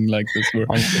something like this.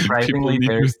 Unsurprisingly,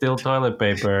 there's still toilet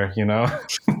paper,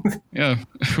 Yeah,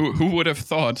 who would have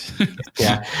thought?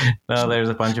 Yeah, no, there's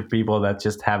a bunch of people that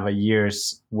just have a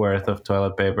year's worth of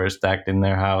toilet paper stacked in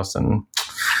their house, and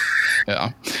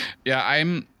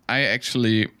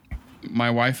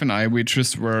my wife and I, we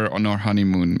just were on our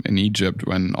honeymoon in Egypt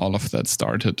when all of that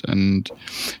started, and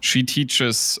she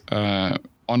teaches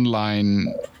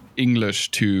online English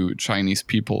to Chinese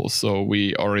people, so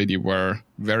we already were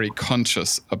very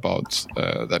conscious about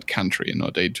that country in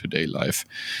our day-to-day life.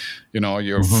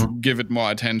 You give it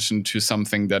more attention to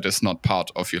something that is not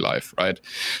part of your life, right?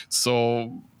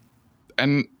 So,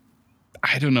 and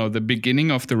I don't know, the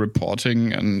beginning of the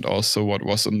reporting and also what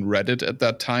was on Reddit at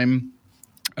that time,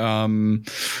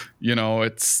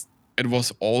 it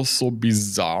was also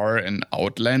bizarre and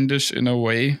outlandish in a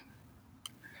way.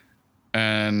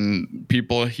 And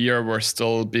people here were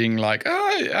still being like,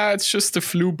 oh, yeah, it's just the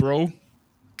flu, bro.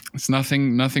 It's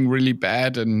nothing really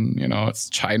bad. And, it's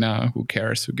China. Who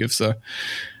cares? Who gives a...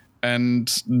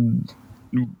 And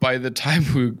by the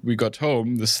time we got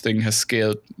home, this thing has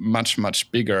scaled much, much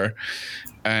bigger.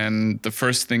 And the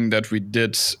first thing that we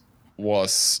did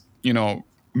was,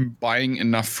 buying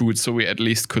enough food so we at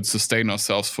least could sustain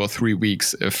ourselves for 3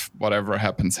 weeks if whatever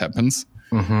happens.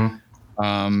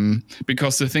 Mm-hmm.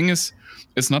 Because the thing is,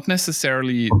 it's not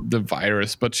necessarily the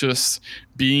virus, but just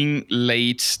being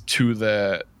late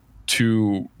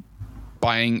to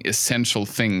buying essential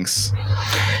things.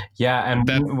 Yeah, and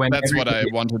that's what I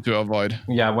wanted to avoid.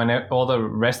 Yeah, when all the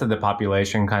rest of the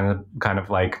population kind of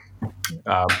like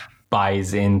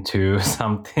buys into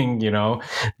something,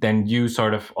 then you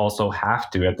sort of also have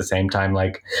to at the same time.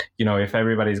 Like, if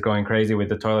everybody's going crazy with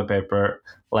the toilet paper,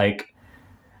 like,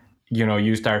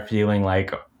 you start feeling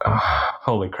like, oh,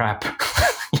 holy crap.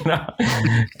 I'm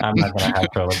not gonna have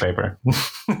toilet paper.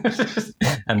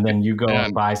 And then you go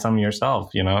and buy some yourself,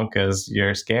 because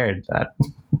you're scared that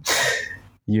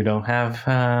you don't have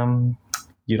a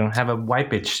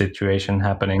wipeage situation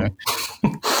happening.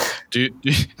 Do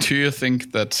you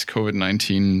think that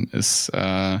COVID-19 is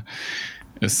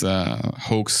a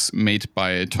hoax made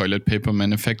by toilet paper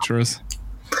manufacturers?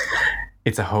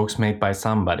 It's a hoax made by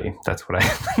somebody. That's what I.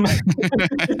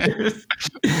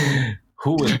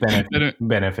 Who is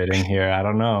benefiting here? I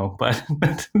don't know, but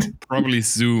probably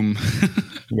Zoom.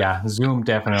 Yeah, Zoom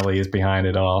definitely is behind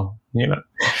it all.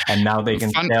 And now they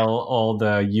can sell all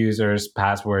the users'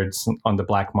 passwords on the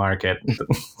black market.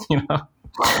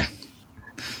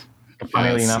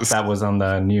 Funnily enough, that was on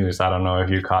the news. I don't know if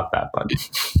you caught that, but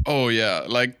oh yeah,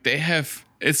 like they have.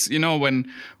 It's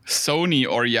when Sony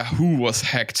or Yahoo was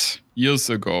hacked years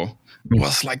ago. It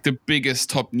was like the biggest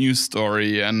top news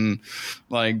story, and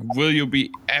like, will you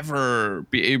ever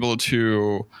be able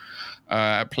to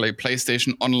play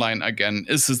PlayStation Online again?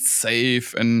 Is it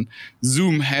safe? And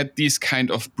Zoom had these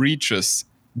kind of breaches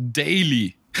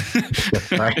daily.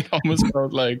 Right. It almost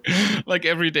felt like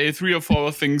every day 3 or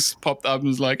 4 things popped up and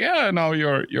was like, yeah, now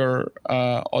your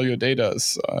all your data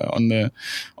is on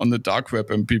the dark web,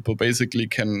 and people basically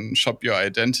can shop your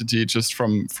identity just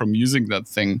from using that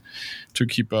thing. To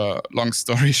keep a long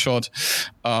story short,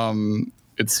 and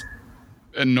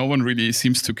no one really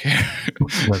seems to care.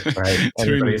 That's right.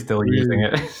 Everybody's still using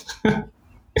it.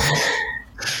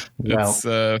 It's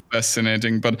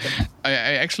fascinating, but I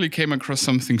actually came across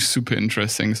something super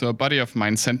interesting. So a buddy of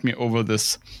mine sent me over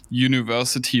this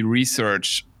university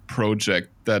research project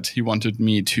that he wanted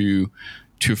me to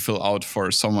fill out for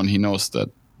someone he knows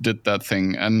that did that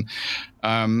thing. And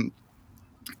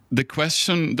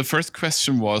the first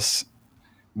question was,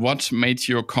 what made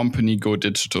your company go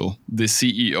digital? The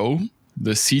CEO,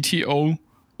 the CTO,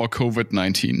 or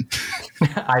COVID-19?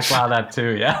 I saw that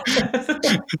too, yeah.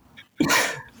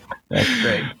 That's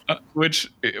great. Which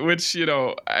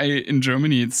in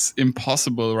Germany it's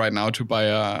impossible right now to buy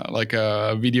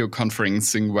a video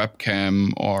conferencing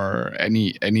webcam or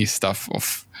any stuff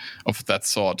of that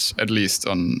sort, at least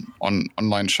on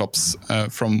online shops,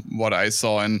 from what I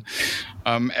saw. And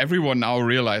everyone now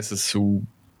realizes,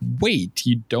 wait,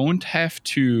 you don't have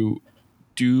to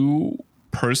do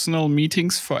personal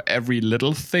meetings for every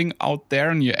little thing out there,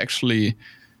 and you actually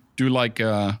do like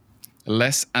a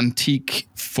less antique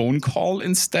phone call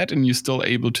instead, and you're still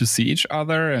able to see each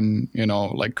other and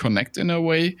like connect in a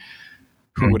way.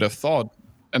 Who would have thought?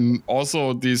 And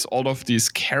also all of these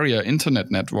carrier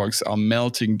internet networks are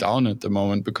melting down at the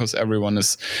moment because everyone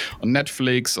is on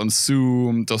Netflix, on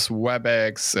Zoom, does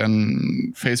WebEx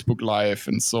and Facebook Live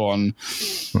and so on.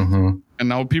 Mm-hmm. And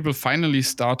now people finally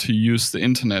start to use the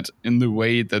internet in the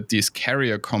way that these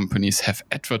carrier companies have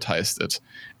advertised it.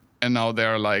 And now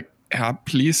they're like, yeah,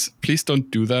 please don't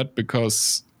do that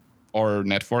because our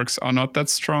networks are not that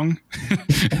strong.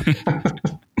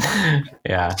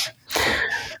 Yeah.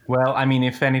 Well, I mean,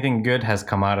 if anything good has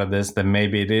come out of this, then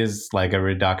maybe it is like a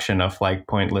reduction of like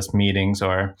pointless meetings,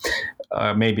 or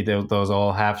maybe those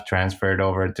all have transferred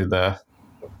over to the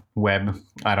web.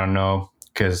 I don't know,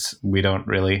 because we don't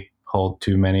really hold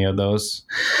too many of those.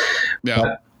 Yeah.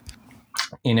 But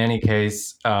in any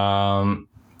case,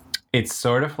 it's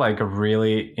sort of like a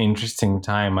really interesting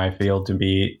time, I feel, to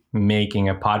be making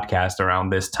a podcast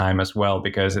around this time as well,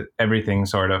 because everything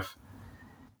sort of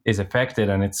is affected,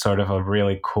 and it's sort of a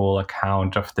really cool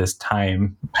account of this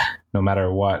time, no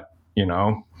matter what,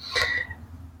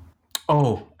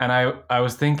 Oh, and I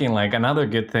was thinking like another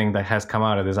good thing that has come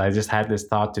out of this. I just had this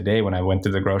thought today when I went to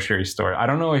the grocery store. I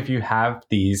don't know if you have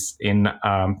these in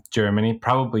Germany.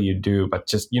 Probably you do, but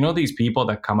just, you know, these people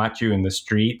that come at you in the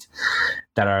street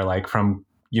that are like from,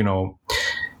 you know,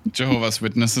 Jehovah's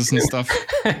Witnesses and stuff.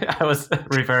 I was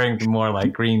referring to more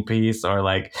like Greenpeace or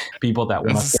like people that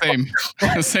want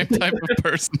the same type of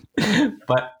person.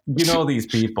 But you know, these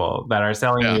people that are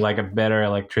selling you like a better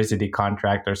electricity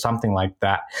contract or something like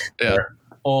that. Yeah. They're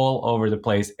all over the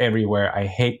place, everywhere. I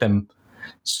hate them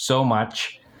so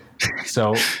much.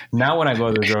 So now when I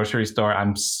go to the grocery store,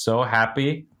 I'm so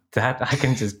happy that I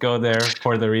can just go there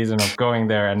for the reason of going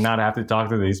there and not have to talk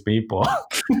to these people.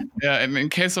 Yeah, and in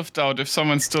case of doubt, if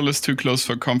someone still is too close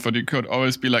for comfort, you could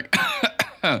always be like,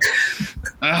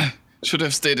 should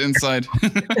have stayed inside.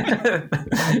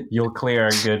 You'll clear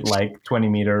a good like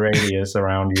 20-meter radius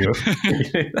around you.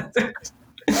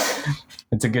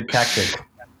 It's a good tactic.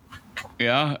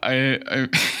 Yeah, it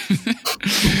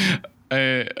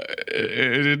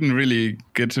didn't really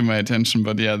get to my attention,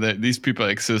 but yeah, these people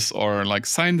exist, or like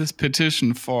sign this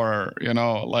petition for, you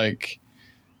know, like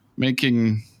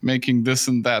making this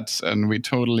and that, and we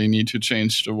totally need to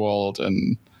change the world,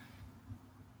 and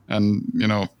you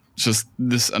know, just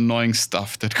this annoying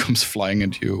stuff that comes flying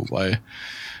at you. Why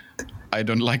I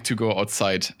don't like to go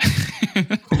outside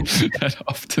that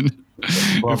often.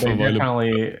 Well, they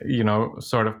definitely, you know,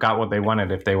 sort of got what they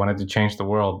wanted. If they wanted to change the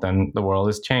world, then the world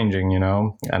is changing, you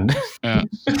know. And yeah.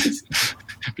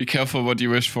 Be careful what you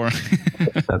wish for.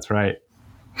 That's right.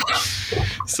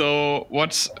 So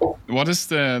what is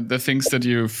the things that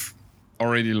you've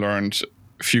already learned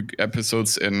a few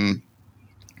episodes in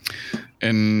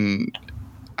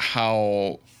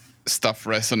how stuff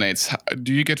resonates?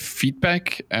 Do you get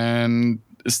feedback, and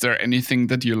is there anything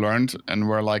that you learned and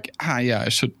were like, yeah, I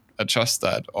should adjust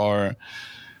that? Or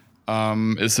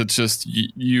is it just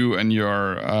you and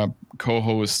your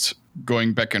co-host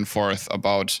going back and forth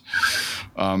about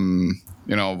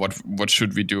you know, what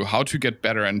should we do, how to get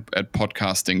better at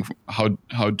podcasting?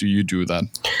 How do you do that?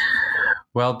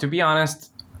 Well, to be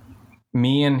honest,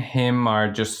 me and him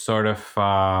are just sort of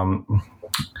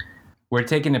we're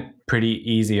taking a pretty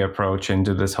easy approach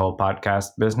into this whole podcast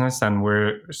business, and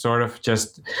we're sort of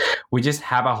we just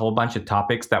have a whole bunch of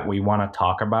topics that we want to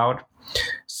talk about.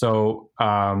 So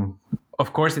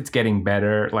of course it's getting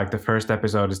better. Like the first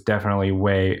episode is definitely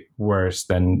way worse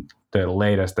than the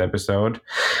latest episode.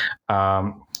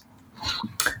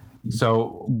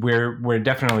 So we're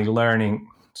definitely learning.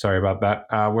 Sorry about that.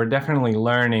 We're definitely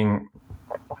learning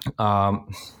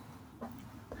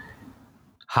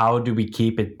how do we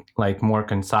keep it like more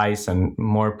concise and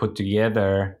more put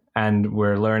together. And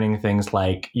we're learning things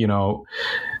like, you know,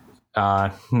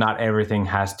 not everything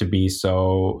has to be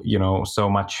so, you know, so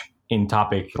much in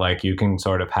topic. Like you can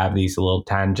sort of have these little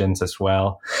tangents as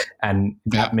well, and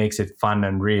that makes it fun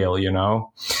and real, you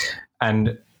know.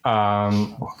 And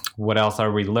what else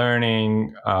are we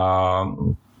learning?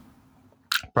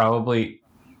 Probably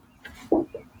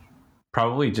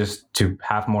just to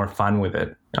have more fun with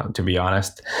it, to be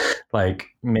honest. Like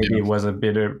maybe it was a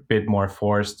bit more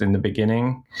forced in the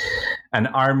beginning. And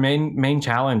our main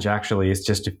challenge actually is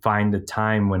just to find the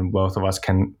time when both of us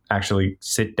can actually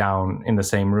sit down in the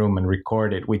same room and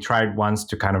record it. We tried once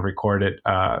to kind of record it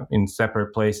in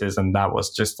separate places, and that was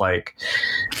just like...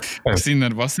 I've seen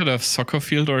that. Was it a soccer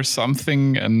field or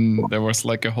something? And there was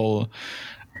like a whole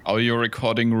audio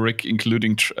recording rig,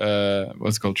 including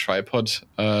what's called tripod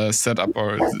setup,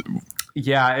 or...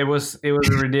 Yeah, it was a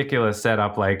ridiculous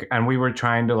setup. Like, and we were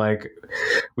trying to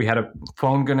we had a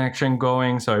phone connection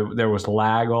going, so there was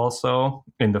lag also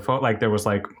in the phone. Like there was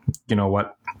like, you know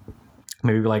what,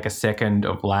 maybe like a second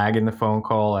of lag in the phone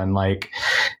call, and like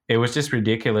it was just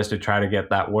ridiculous to try to get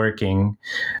that working.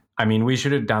 I mean, we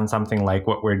should have done something like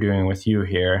what we're doing with you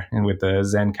here and with the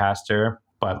Zencastr.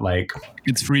 But like,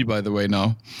 it's free, by the way,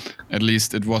 now. At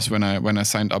least it was when I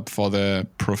signed up for the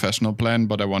professional plan,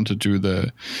 but I want to do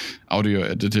the audio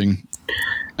editing,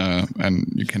 and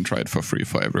you can try it for free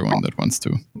for everyone that wants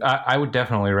to. I would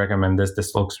definitely recommend this.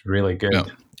 This looks really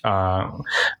good. Yeah.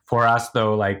 For us,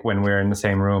 though, like when we're in the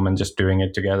same room and just doing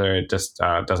it together, it just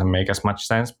doesn't make as much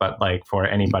sense. But like for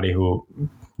anybody who,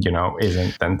 you know,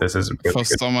 isn't, then this is really for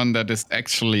good. Someone that is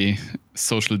actually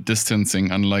social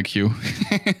distancing, unlike you.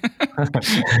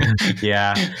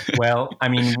 Yeah. Well, I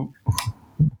mean,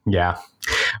 yeah.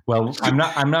 Well,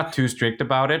 I'm not too strict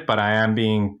about it, but I am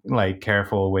being like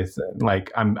careful with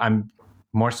like I'm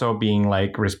more so being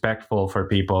like respectful for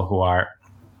people who are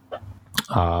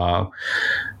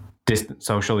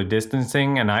socially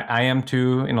distancing, and I am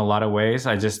too in a lot of ways.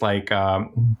 I just like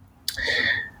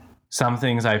some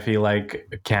things I feel like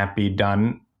can't be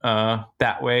done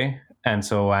that way. And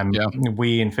so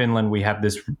we in Finland, we have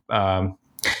this,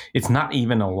 it's not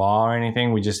even a law or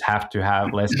anything. We just have to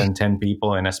have less than 10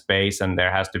 people in a space, and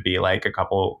there has to be like a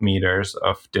couple meters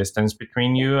of distance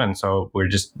between you. And so we're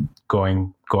just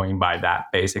going by that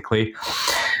basically.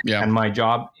 Yeah. And my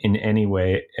job in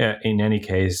any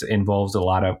case involves a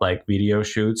lot of like video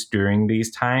shoots during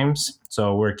these times.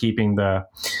 So we're keeping the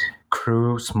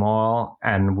crew small,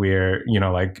 and we're,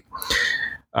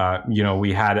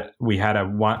 we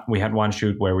had one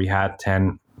shoot where we had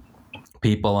 10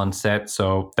 people on set,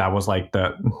 so that was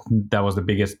the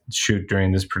biggest shoot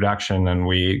during this production, and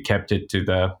we kept it to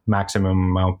the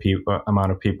maximum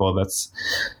amount of people that's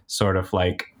sort of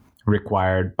like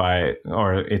required by,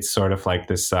 or it's sort of like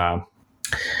this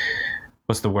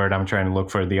what's the word I'm trying to look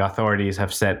for, the authorities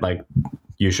have said like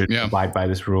you should abide by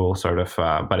this rule sort of,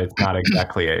 but it's not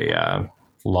exactly a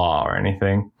law or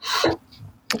anything.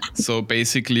 So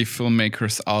basically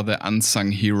filmmakers are the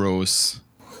unsung heroes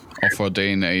of our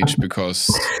day and age, because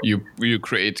you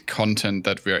create content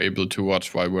that we are able to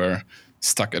watch while we're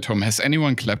stuck at home. Has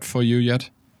anyone clapped for you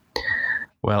yet?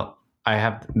 Well, I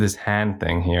have this hand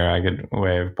thing here I could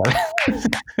wave, but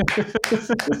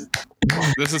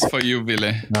this is for you,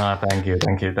 Ville. No, thank you.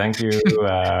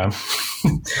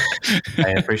 I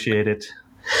appreciate it.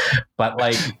 But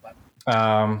like,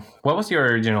 what was your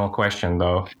original question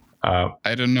though?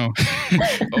 I don't know.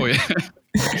 Oh yeah.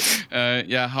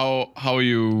 How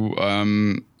you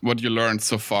what you learned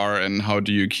so far, and how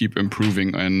do you keep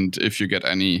improving, and if you get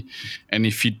any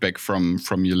feedback from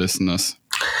your listeners?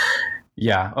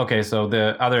 Yeah. Okay. So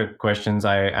the other questions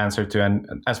I answered to, and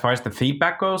as far as the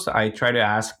feedback goes, I try to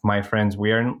ask my friends.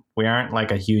 We aren't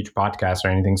like a huge podcast or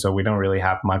anything, so we don't really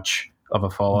have much of a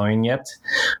following yet.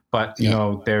 But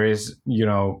there is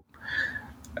a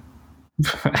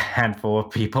handful of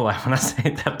people, I want to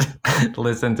say, that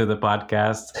listen to the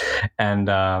podcast, and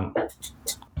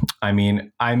I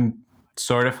mean, I'm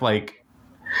sort of like,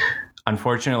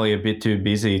 unfortunately, a bit too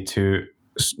busy to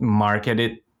market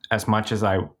it as much as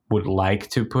I would like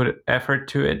to put effort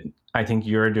to it. I think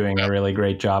you're doing a really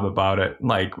great job about it.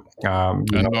 Like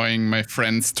annoying my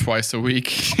friends twice a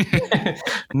week.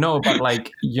 No, but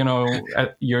like,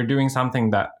 you're doing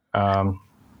something that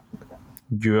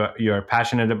you're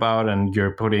passionate about, and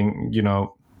you're putting,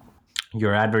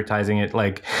 you're advertising it.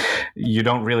 Like, you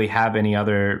don't really have any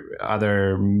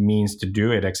other means to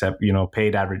do it except,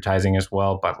 paid advertising as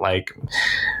well. But like,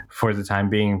 for the time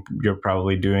being, you're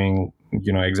probably doing,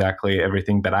 exactly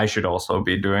everything that I should also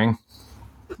be doing.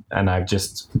 And I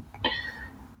just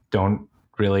don't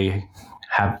really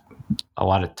have a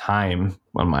lot of time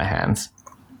on my hands.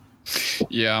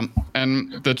 Yeah.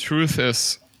 And the truth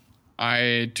is,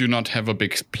 I do not have a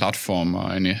big platform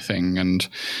or anything. And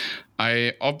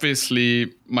I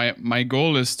obviously, my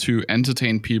goal is to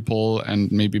entertain people and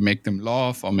maybe make them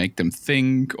laugh or make them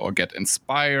think or get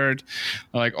inspired.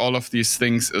 Like, all of these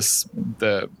things is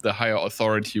the higher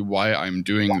authority why I'm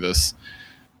doing this.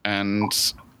 And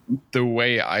the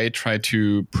way I try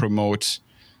to promote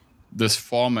this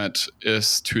format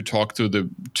is to talk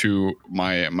to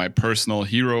my personal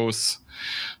heroes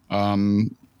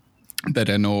that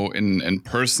I know in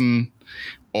person,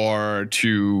 or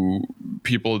to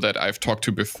people that I've talked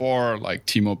to before, like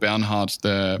Timo Bernhard,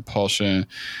 the Porsche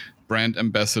brand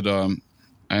ambassador.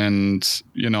 And,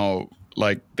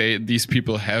 like these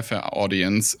people have an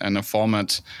audience, and a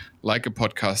format like a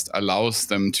podcast allows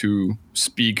them to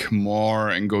speak more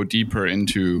and go deeper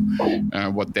into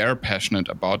what they're passionate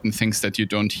about, and things that you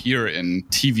don't hear in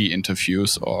TV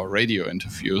interviews or radio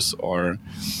interviews, or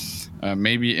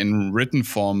maybe in written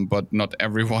form, but not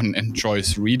everyone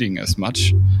enjoys reading as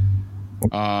much.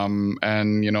 And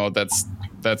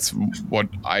that's what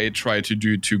I try to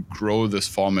do to grow this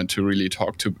format, to really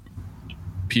talk to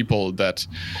people that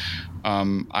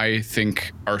I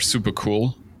think are super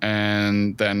cool,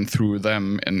 and then through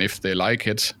them, and if they like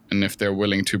it and if they're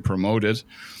willing to promote it,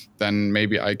 then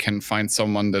maybe I can find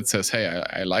someone that says, hey,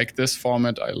 I like this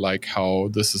format, I like how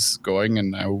this is going,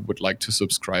 and I would like to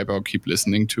subscribe or keep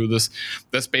listening to this.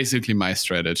 That's basically my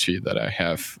strategy that I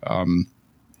have,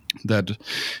 that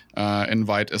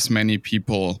invite as many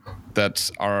people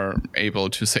that are able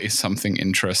to say something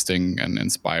interesting and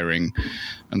inspiring.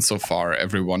 And so far,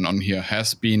 everyone on here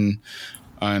has been.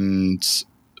 And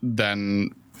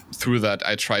then through that,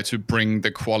 I try to bring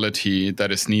the quality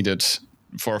that is needed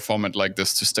for a format like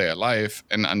this to stay alive.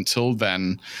 And until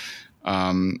then,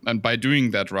 and by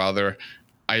doing that, rather,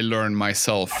 I learn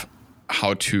myself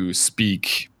how to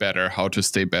speak better, how to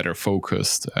stay better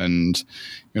focused, and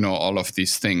all of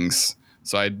these things.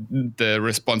 So the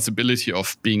responsibility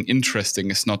of being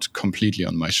interesting is not completely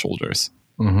on my shoulders.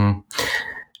 Mm-hmm.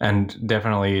 And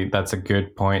definitely that's a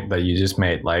good point that you just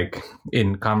made. Like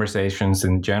in conversations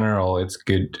in general, it's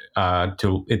good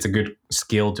it's a good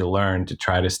skill to learn to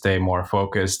try to stay more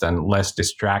focused and less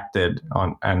distracted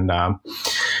on, and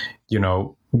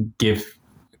give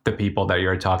the people that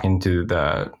you're talking to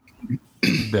the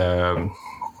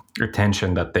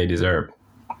attention that they deserve.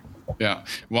 Yeah.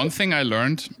 One thing I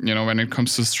learned, when it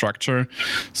comes to structure,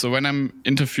 so when I'm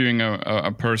interviewing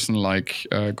a person like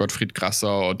Gottfried Grasser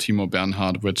or Timo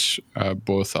Bernhard, which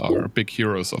both are big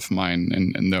heroes of mine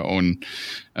in their own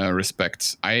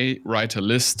respect, I write a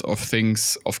list of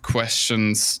things, of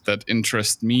questions that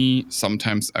interest me.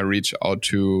 Sometimes I reach out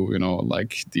to,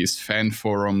 like these fan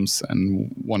forums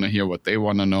and want to hear what they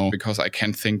want to know, because I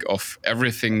can't think of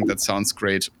everything that sounds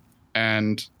great.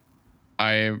 And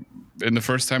in the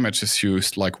first time, I just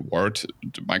used like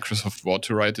Microsoft Word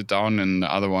to write it down. And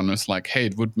the other one was like, hey,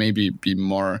 it would maybe be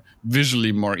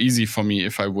visually more easy for me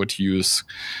if I would use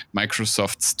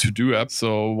Microsoft's To-Do app.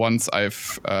 So once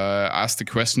I've asked the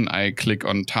question, I click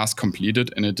on task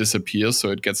completed and it disappears.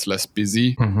 So it gets less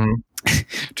busy. Mm-hmm.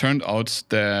 Turned out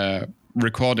the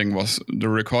recording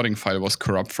file was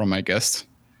corrupt from my guest.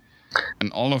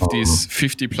 And all of these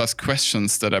 50 plus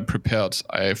questions that I prepared,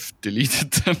 I've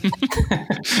deleted them.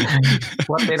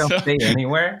 What, they don't stay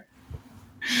anywhere?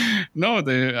 No,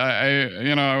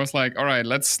 I was like, all right,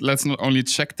 let's not only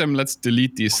check them, let's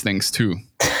delete these things too.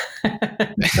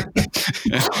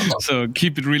 So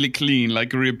keep it really clean,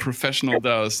 like a real professional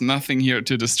does. Nothing here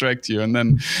to distract you. And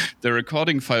then the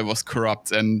recording file was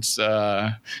corrupt, and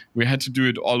we had to do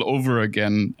it all over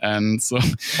again. And so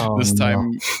this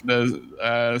time,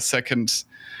 the second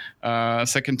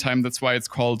time, that's why it's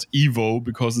called Evo,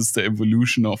 because it's the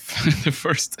evolution of the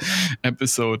first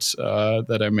episode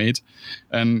that I made.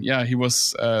 And yeah, he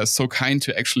was so kind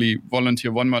to actually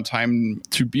volunteer one more time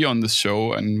to be on this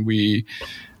show, and we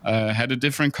had a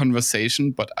different conversation,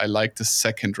 but I liked the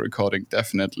second recording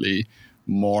definitely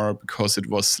more because it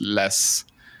was less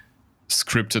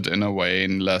scripted in a way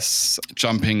and less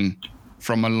jumping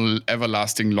from an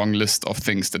everlasting long list of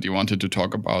things that you wanted to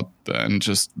talk about, and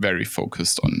just very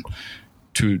focused on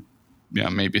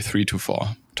maybe 3 to 4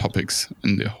 topics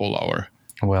in the whole hour.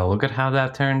 Well, look at how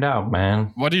that turned out,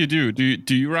 man. What do you do?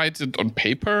 Do you write it on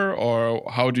paper, or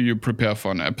how do you prepare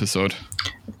for an episode?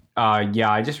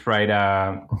 I just write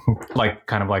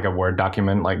kind of like a Word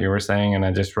document, like you were saying, and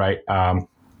I just write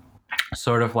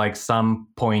sort of like some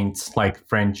points, like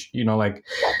French, like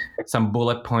some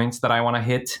bullet points that I want to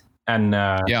hit, and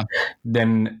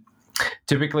then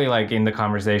typically, like in the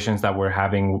conversations that we're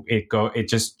having, it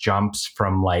just jumps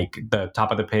from like the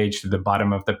top of the page to the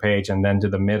bottom of the page and then to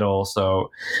the middle. So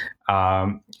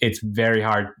it's very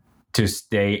hard to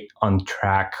stay on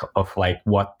track of like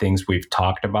what things we've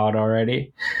talked about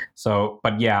already. So,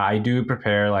 but yeah, I do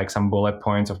prepare like some bullet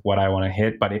points of what I want to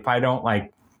hit. But if I don't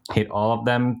like hit all of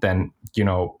them, then,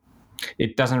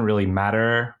 it doesn't really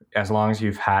matter as long as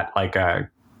you've had like a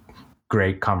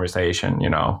great conversation,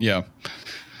 Yeah.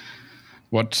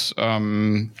 What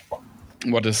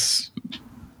is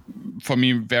for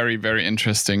me very, very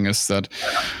interesting is that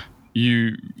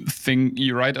you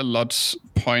write a lot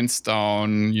points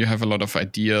down, you have a lot of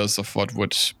ideas of what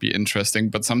would be interesting,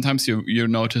 but sometimes you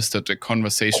notice that the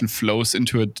conversation flows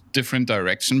into a different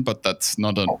direction, but that's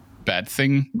not a bad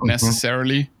thing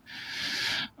necessarily.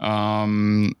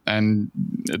 And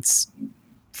it's,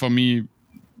 for me,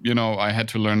 I had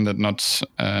to learn that not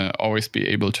always be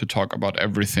able to talk about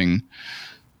everything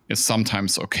is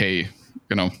sometimes okay.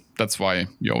 That's why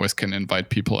you always can invite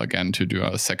people again to do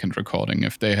a second recording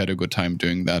if they had a good time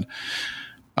doing that.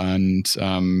 And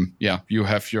you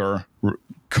have your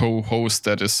co-host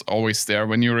that is always there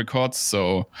when you record.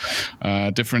 So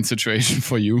different situation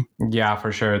for you. Yeah,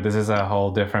 for sure. This is a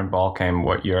whole different ballgame.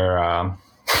 What you're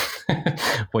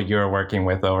what you're working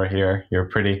with over here. You're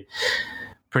pretty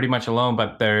much alone,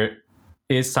 but there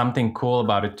is something cool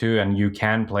about it too, and you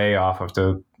can play off of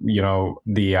the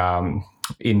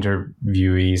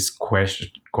interviewees'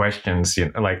 questions,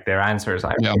 like their answers.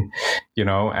 I mean,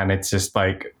 and it's just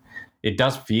like it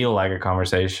does feel like a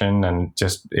conversation, and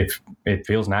just it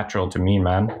feels natural to me,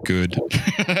 man. Good.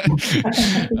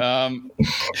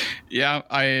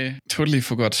 I totally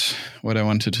forgot what I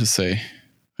wanted to say.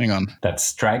 Hang on. That's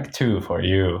strike 2 for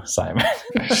you, Simon.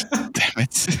 Damn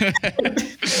it.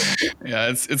 Yeah,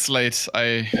 it's late.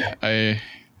 I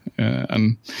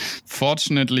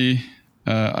unfortunately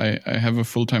I have a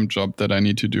full-time job that I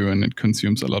need to do, and it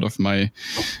consumes a lot of my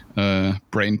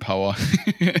brain power.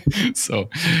 So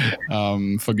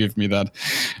forgive me that.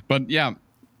 But yeah,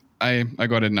 I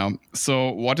got it now.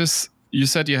 So you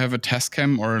said you have a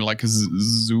Tascam or like a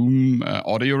Zoom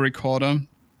audio recorder,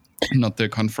 not the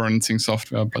conferencing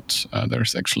software, but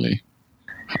there's actually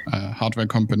a hardware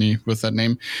company with that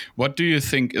name. What do you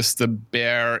think is the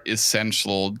bare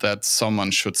essential that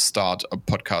someone should start a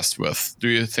podcast with? Do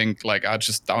you think like I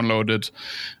just downloaded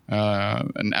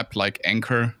an app like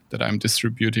Anchor that I'm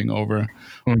distributing over?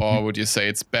 Mm-hmm. Or would you say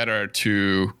it's better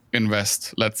to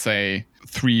invest, let's say,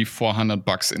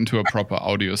 $300-400 into a proper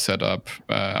audio setup,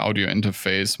 audio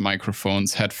interface,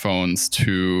 microphones, headphones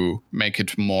to make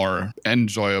it more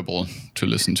enjoyable to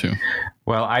listen to?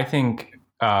 Well, I think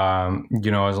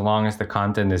as long as the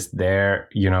content is there,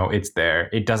 it's there.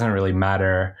 It doesn't really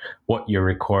matter what you're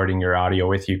recording your audio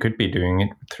with. You could be doing it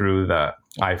through the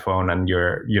iPhone and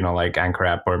your, like Anchor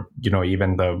app, or,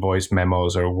 even the voice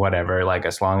memos or whatever. Like,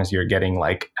 as long as you're getting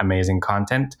like amazing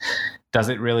content, does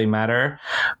it really matter?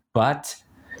 But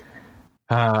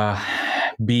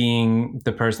being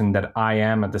the person that I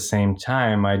am at the same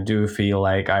time, I do feel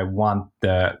like I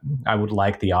would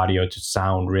like the audio to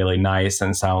sound really nice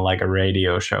and sound like a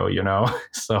radio show,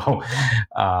 So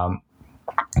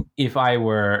if I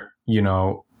were,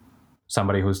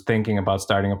 somebody who's thinking about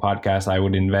starting a podcast, I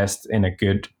would invest in a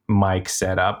good mic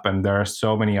setup. And there are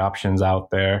so many options out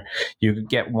there. You could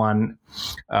get one,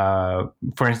 for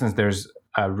instance, there's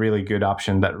a really good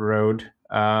option that Rode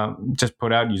just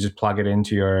put out. You just plug it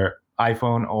into your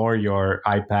iPhone or your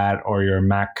iPad or your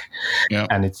Mac,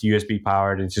 and it's USB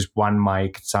powered. It's just one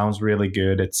mic. It sounds really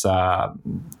good. It's do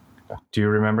you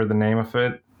remember the name of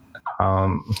it?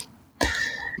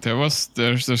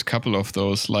 There's a couple of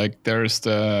those. Like there's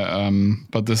the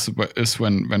but this is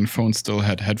when phones still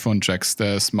had headphone jacks.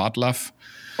 The SmartLav.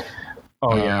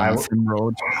 Oh yeah, from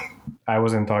Rode. I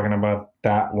wasn't talking about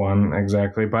that one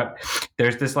exactly, but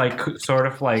there's this it's sort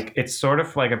of like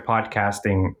a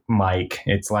podcasting mic.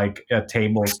 It's like a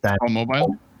table stand. For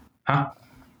mobile? Huh?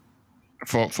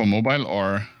 For mobile,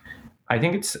 or? I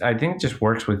think it just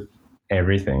works with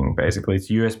everything. Basically, it's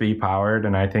USB powered,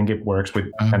 and I think it works with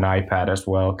an iPad as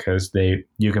well, because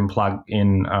you can plug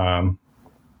in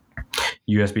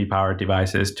USB powered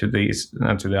devices to the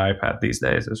iPad these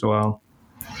days as well.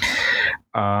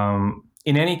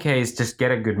 In any case, just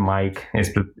get a good mic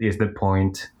is the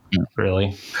point,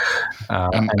 really.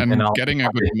 And getting a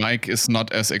good mic is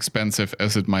not as expensive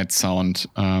as it might sound,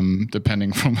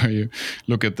 depending from where you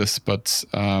look at this. But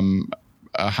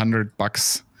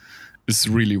 $100 is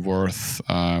really worth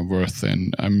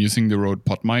it. I'm using the Rode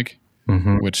PodMic,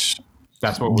 which.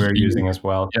 That's what we're using as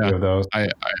well. Yeah, two of those. I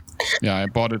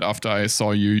bought it after I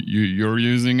saw you're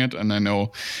using it, and I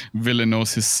know Ville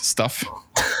knows his stuff.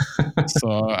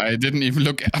 So I didn't even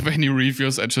look up any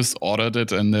reviews. I just ordered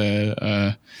it, and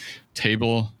the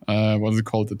table, what's it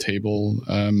called? The table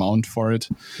mount for it.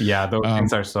 Yeah, those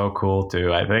things are so cool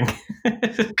too, I think.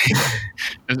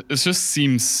 It just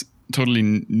seems totally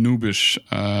noobish.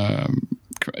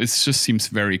 It just seems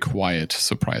very quiet,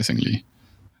 surprisingly.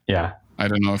 Yeah. I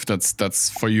don't know if that's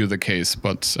for you the case,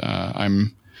 but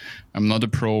I'm not a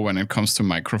pro when it comes to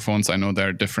microphones. I know there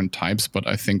are different types, but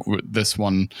I think this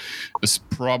one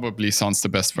probably sounds the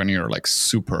best when you're like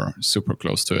super, super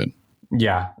close to it.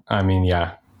 Yeah, I mean,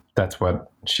 yeah, that's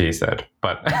what she said.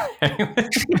 But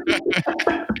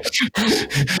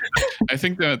I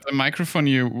think the microphone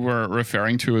you were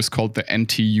referring to is called the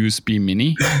NT-USB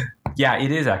Mini. Yeah,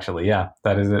 it is actually. Yeah,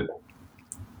 that is it.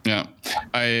 Yeah,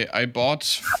 I bought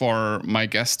for my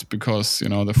guest because,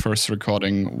 the first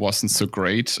recording wasn't so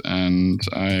great, and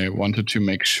I wanted to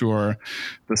make sure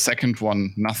the second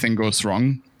one, nothing goes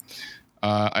wrong.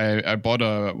 I bought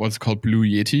what's called Blue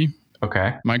Yeti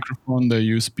microphone, the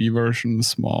USB version, the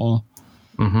small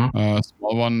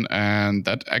one, and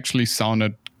that actually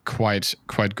sounded quite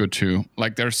good too.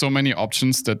 Like there's so many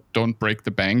options that don't break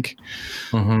the bank,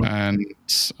 and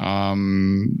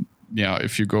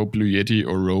if you go Blue Yeti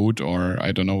or Rode, or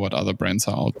I don't know what other brands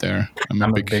are out there. I'm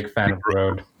a big fan of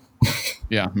Rode.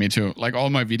 Yeah, me too. Like all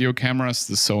my video cameras,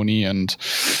 the Sony, and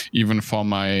even for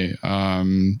my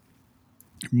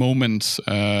Moment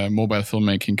mobile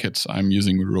filmmaking kit, I'm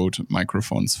using Rode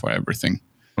microphones for everything.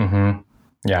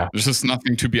 Yeah. There's just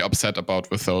nothing to be upset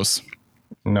about with those.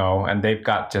 No, and they've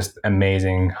got just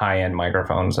amazing high-end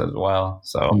microphones as well.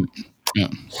 So yeah,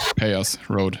 pay us,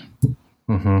 Rode.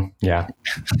 Yeah.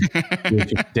 You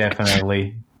should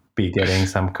definitely be getting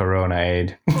some Corona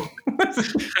aid.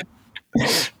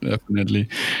 Definitely.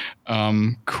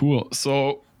 Cool.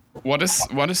 So what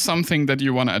is something that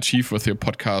you want to achieve with your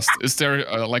podcast? Is there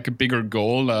like a bigger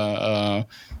goal,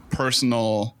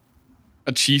 personal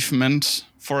achievement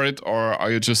for it, or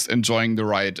are you just enjoying the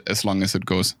ride as long as it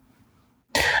goes?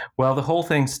 Well, the whole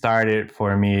thing started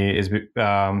for me is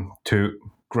to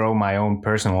grow my own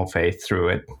personal faith through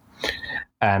it.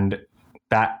 And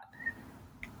that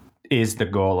is the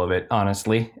goal of it,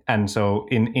 honestly. And so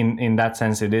in that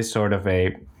sense, it is sort of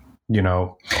a,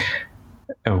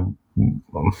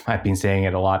 I've been saying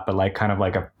it a lot, but like kind of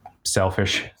like a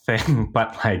selfish thing.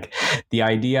 But like the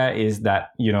idea is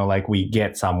that, like we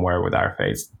get somewhere with our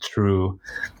faith through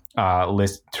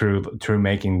through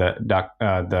making the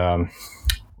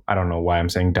I don't know why I'm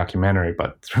saying documentary,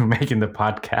 but through making the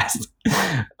podcast.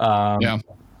 Yeah.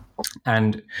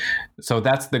 And so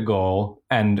that's the goal.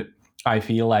 And I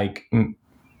feel like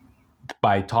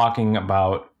by talking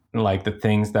about like the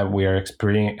things that we are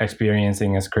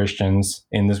experiencing as Christians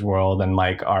in this world and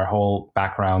like our whole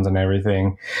backgrounds and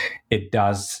everything, it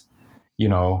does,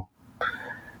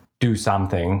 do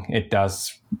something. It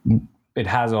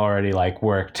has already like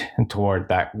worked toward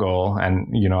that goal.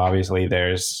 And, obviously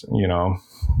there's,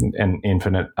 an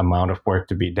infinite amount of work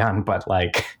to be done, but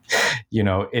like,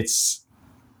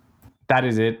 that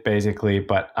is it basically.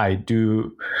 But I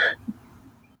do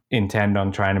intend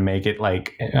on trying to make it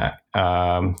like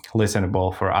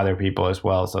listenable for other people as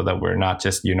well, so that we're not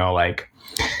just reading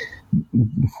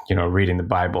the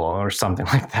Bible or something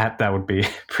like that. That would be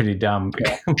pretty dumb.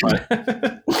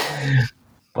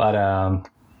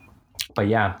 But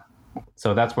yeah,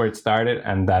 so that's where it started,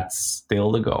 and that's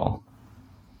still the goal.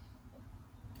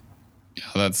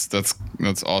 Yeah,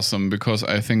 that's awesome, because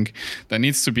I think there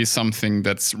needs to be something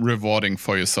that's rewarding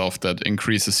for yourself, that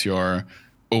increases your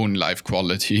own life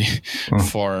quality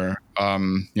for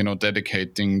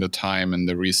dedicating the time and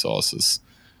the resources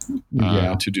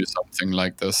to do something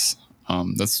like this.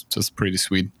 That's just pretty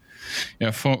sweet.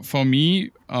 Yeah, for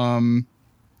me,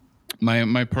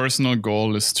 my personal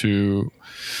goal is to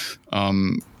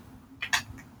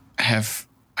have,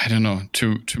 I don't know,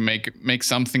 to make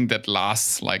something that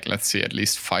lasts, like, let's say at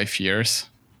least 5 years.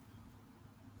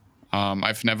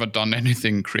 I've never done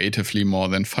anything creatively more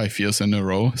than 5 years in a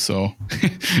row. So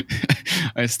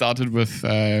I started with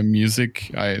music.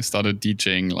 I started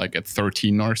DJing like at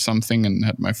 13 or something, and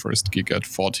had my first gig at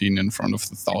 14 in front of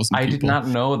 1,000 people. I did not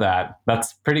know that.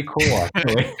 That's pretty cool,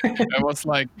 actually. It was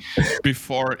like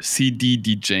before CD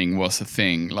DJing was a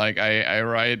thing. Like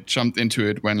I jumped into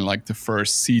it when like the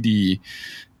first CD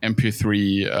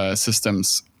MP3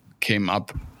 systems came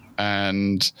up,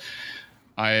 and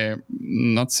I'm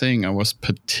not saying I was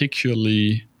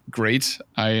particularly great.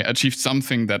 I achieved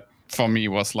something that for me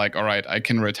was like, all right, I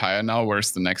can retire now.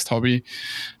 Where's the next hobby?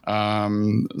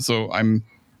 So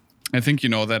I think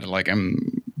that like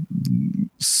I'm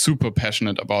super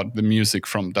passionate about the music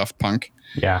from Daft Punk.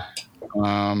 Yeah.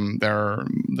 They're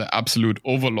the absolute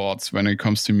overlords when it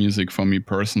comes to music for me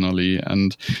personally.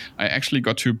 And I actually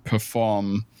got to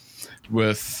perform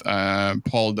with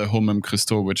Paul de Homem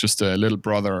Christo, which is the little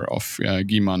brother of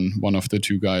Guy-Man, one of the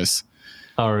two guys.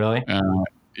 Oh, really?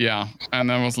 Yeah.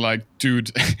 And I was like,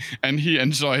 dude, and he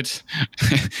enjoyed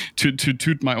to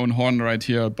toot my own horn right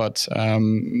here, but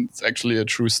it's actually a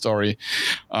true story.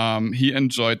 He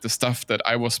enjoyed the stuff that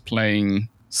I was playing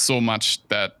so much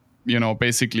that,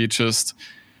 basically just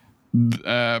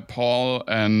Paul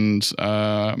and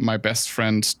my best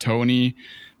friend Tony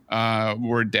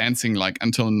were dancing like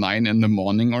until 9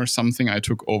 a.m. or something. I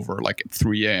took over like at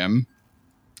 3 a.m.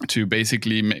 to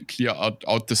basically clear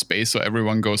out the space so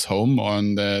everyone goes home,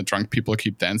 and the drunk people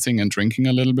keep dancing and drinking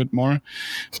a little bit more.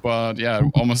 But yeah,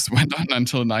 almost went on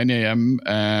until 9 a.m.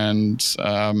 And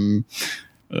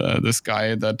this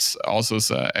guy that also is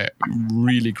a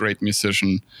really great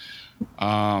musician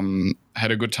had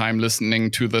a good time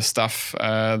listening to the stuff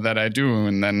that I do.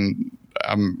 And then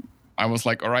I was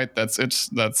like, all right, that's it.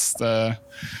 That's the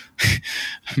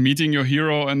meeting your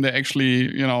hero, and they actually,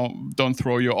 don't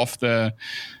throw you off the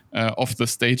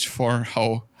stage for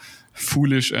how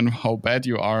foolish and how bad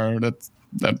you are.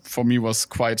 That for me was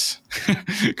quite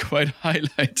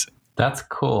highlight. That's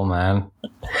cool, man.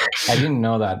 I didn't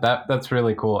know that. That's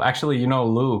really cool. Actually,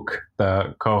 Luke,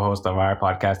 the co-host of our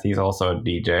podcast, he's also a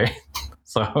DJ.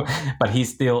 So, but he's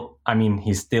still a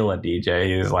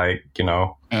DJ. He's like,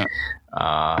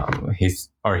 he's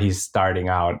starting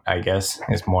out, I guess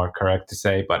is more correct to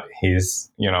say, but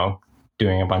he's,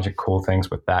 doing a bunch of cool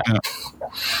things with that.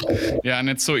 Yeah, and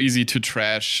it's so easy to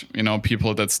trash,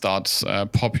 people that start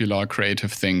popular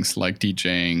creative things like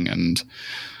DJing, and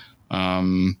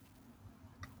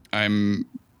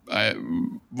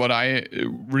what I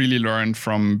really learned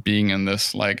from being in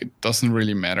this, like, it doesn't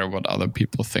really matter what other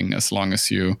people think, as long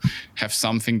as you have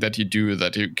something that you do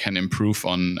that you can improve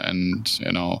on, and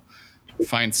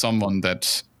find someone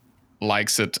that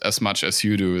likes it as much as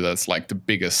you do. That's like the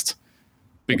biggest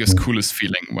biggest, coolest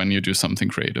feeling when you do something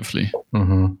creatively.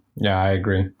 Yeah, I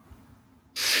agree.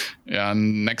 Yeah,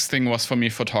 and next thing was for me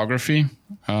photography.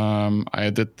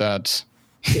 I did that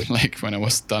like when I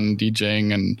was done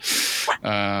DJing, and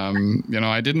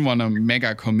I didn't want to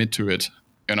mega commit to it.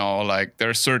 Like there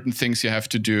are certain things you have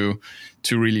to do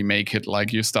to really make it.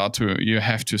 Like you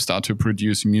have to start to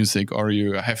produce music, or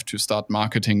you have to start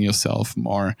marketing yourself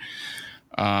more.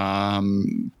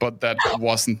 But that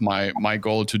wasn't my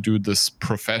goal to do this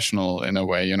professional in a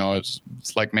way. It's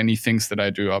like many things that I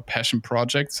do are passion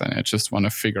projects, and I just want to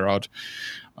figure out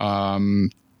how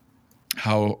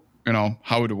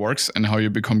it works and how you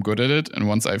become good at it. And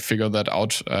once I figure that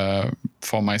out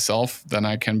for myself, then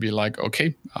I can be like,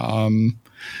 okay,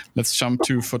 let's jump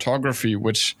to photography,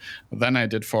 which then I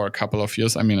did for a couple of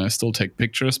years. I mean, I still take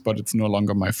pictures, but it's no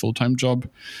longer my full-time job.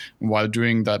 While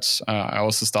doing that, I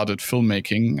also started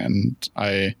filmmaking, and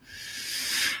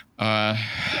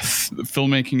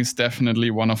filmmaking is definitely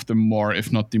one of the more,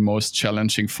 if not the most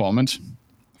challenging format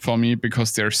for me,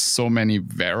 because there's so many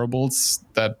variables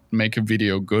that make a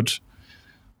video good.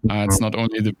 It's not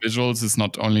only the visuals, it's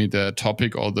not only the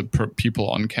topic or the people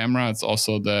on camera, it's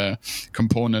also the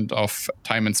component of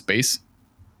time and space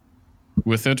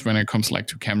with it when it comes like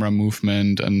to camera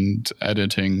movement and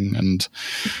editing. And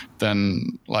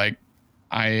then like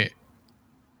I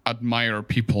admire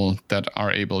people that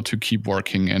are able to keep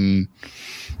working in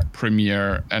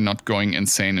Premiere and not going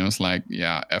insane. It was like,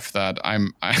 yeah, F that.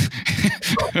 I'm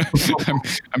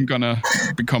gonna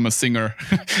become a singer.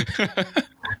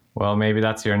 Well, maybe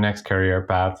that's your next career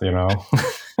path,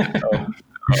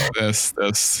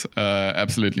 There's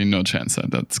absolutely no chance that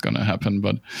that's gonna happen.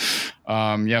 But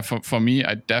for me,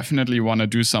 I definitely want to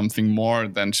do something more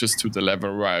than just to the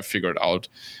level where I figured out,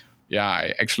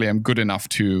 I actually am good enough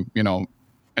to,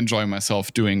 enjoy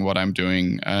myself doing what I'm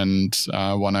doing, and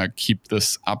want to keep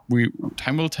this up.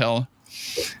 Time will tell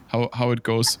how it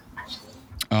goes.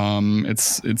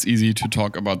 It's easy to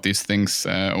talk about these things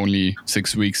only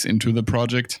 6 weeks into the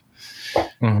project,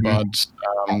 but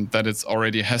that it's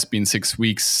already has been 6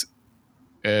 weeks,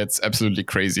 it's absolutely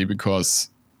crazy because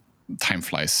time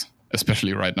flies,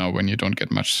 especially right now when you don't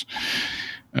get much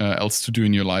else to do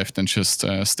in your life than just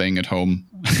staying at home.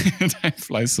 Time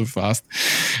flies so fast,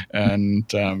 and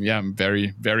I'm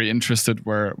very, very interested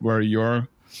where your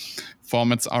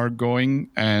formats are going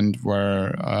and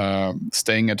where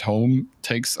staying at home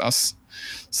takes us.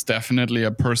 It's definitely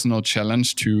a personal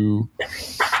challenge to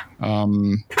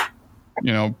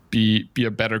be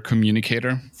a better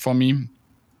communicator for me,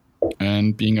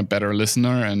 and being a better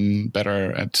listener and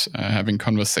better at having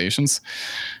conversations.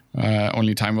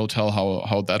 Only time will tell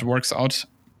how that works out,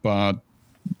 but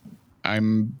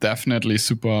I'm definitely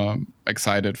super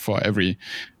excited for every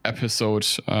episode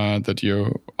that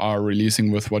you are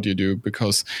releasing with what you do,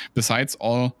 because besides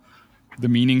all the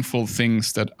meaningful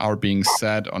things that are being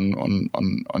said on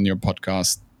your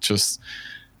podcast, just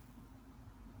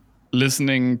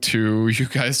listening to you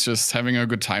guys just having a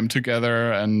good time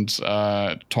together and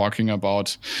talking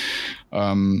about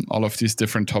all of these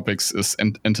different topics is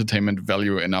entertainment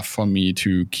value enough for me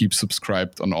to keep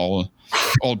subscribed on all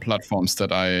platforms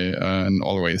that I and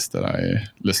all ways that I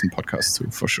listen podcasts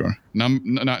to, for sure.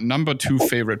 Number 2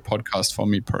 favorite podcast for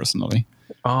me personally.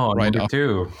 Oh, right, number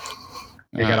 2.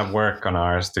 You gotta work on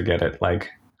ours to get it like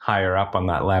higher up on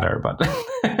that ladder, but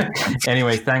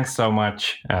anyway, thanks so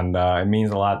much, and it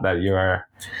means a lot that you are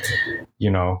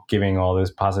giving all this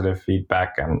positive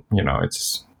feedback, and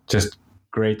it's just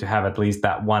great to have at least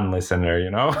that one listener.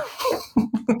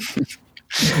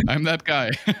 I'm that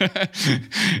guy.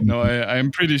 No,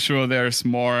 I'm pretty sure there's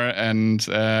more, and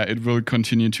it will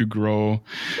continue to grow.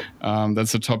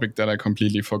 That's a topic that I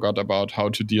completely forgot about, how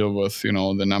to deal with, the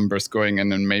numbers going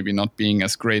in and maybe not being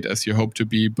as great as you hope to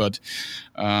be. But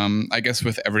I guess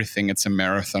with everything, it's a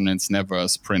marathon. It's never a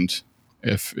sprint.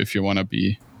 If you want to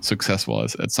be successful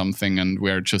at something, and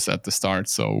we're just at the start,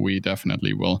 so we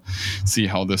definitely will see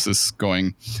how this is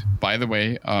going. By the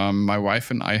way, my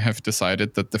wife and I have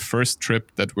decided that the first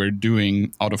trip that we're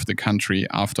doing out of the country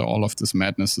after all of this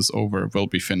madness is over will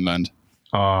be Finland.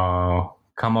 Oh,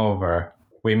 come over.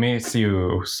 We miss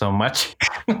you so much.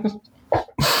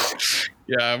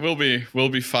 Yeah, it will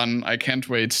be fun. I can't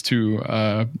wait to.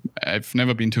 I've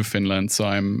never been to Finland,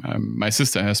 so my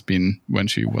sister has been when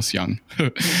she was young,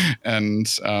 and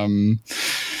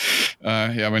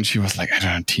when she was like, I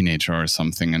don't know, a teenager or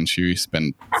something, and she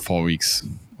spent 4 weeks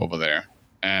over there.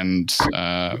 And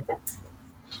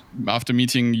after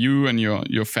meeting you and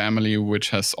your family,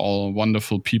 which has all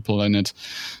wonderful people in it,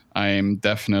 I'm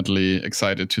definitely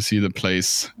excited to see the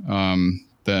place.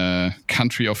 the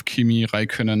country of Kimi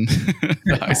Räikkönen,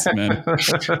 the Iceman.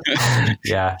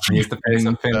 Yeah, he's the face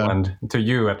of Finland, to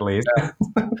you at least.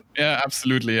 Yeah,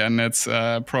 absolutely. And it's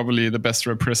probably the best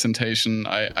representation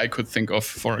I could think of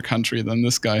for a country than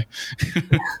this guy.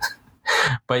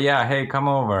 But yeah, hey, come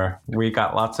over. We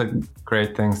got lots of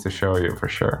great things to show you for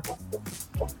sure.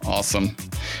 Awesome.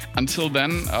 Until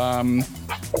then,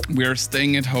 we're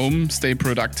staying at home, stay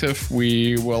productive.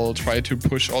 We will try to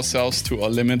push ourselves to our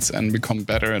limits and become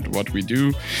better at what we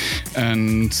do.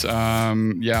 And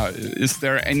is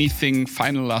there anything,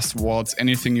 final last words,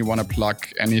 anything you want to plug,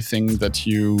 anything that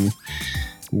you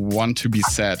want to be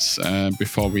said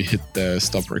before we hit the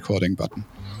stop recording button?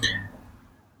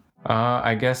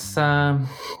 I guess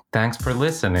thanks for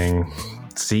listening.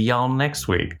 See y'all next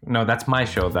week. No, that's my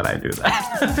show that I do that.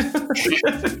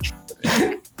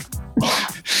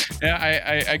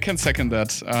 Yeah, I can second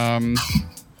that.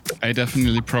 I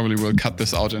definitely probably will cut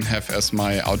this out and have as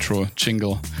my outro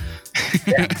jingle.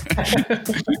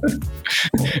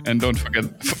 And don't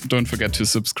forget to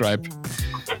subscribe.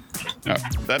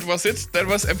 That was it. That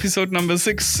was episode number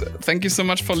 6. Thank you so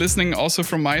much for listening. Also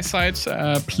from my side,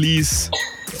 please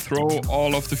throw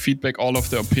all of the feedback, all of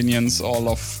the opinions, all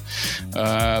of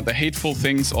the hateful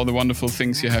things, all the wonderful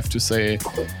things you have to say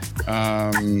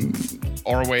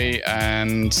our way.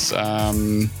 And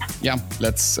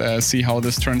let's see how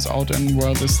this turns out and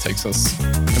where this takes us.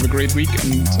 Have a great week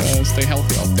and stay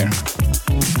healthy out there.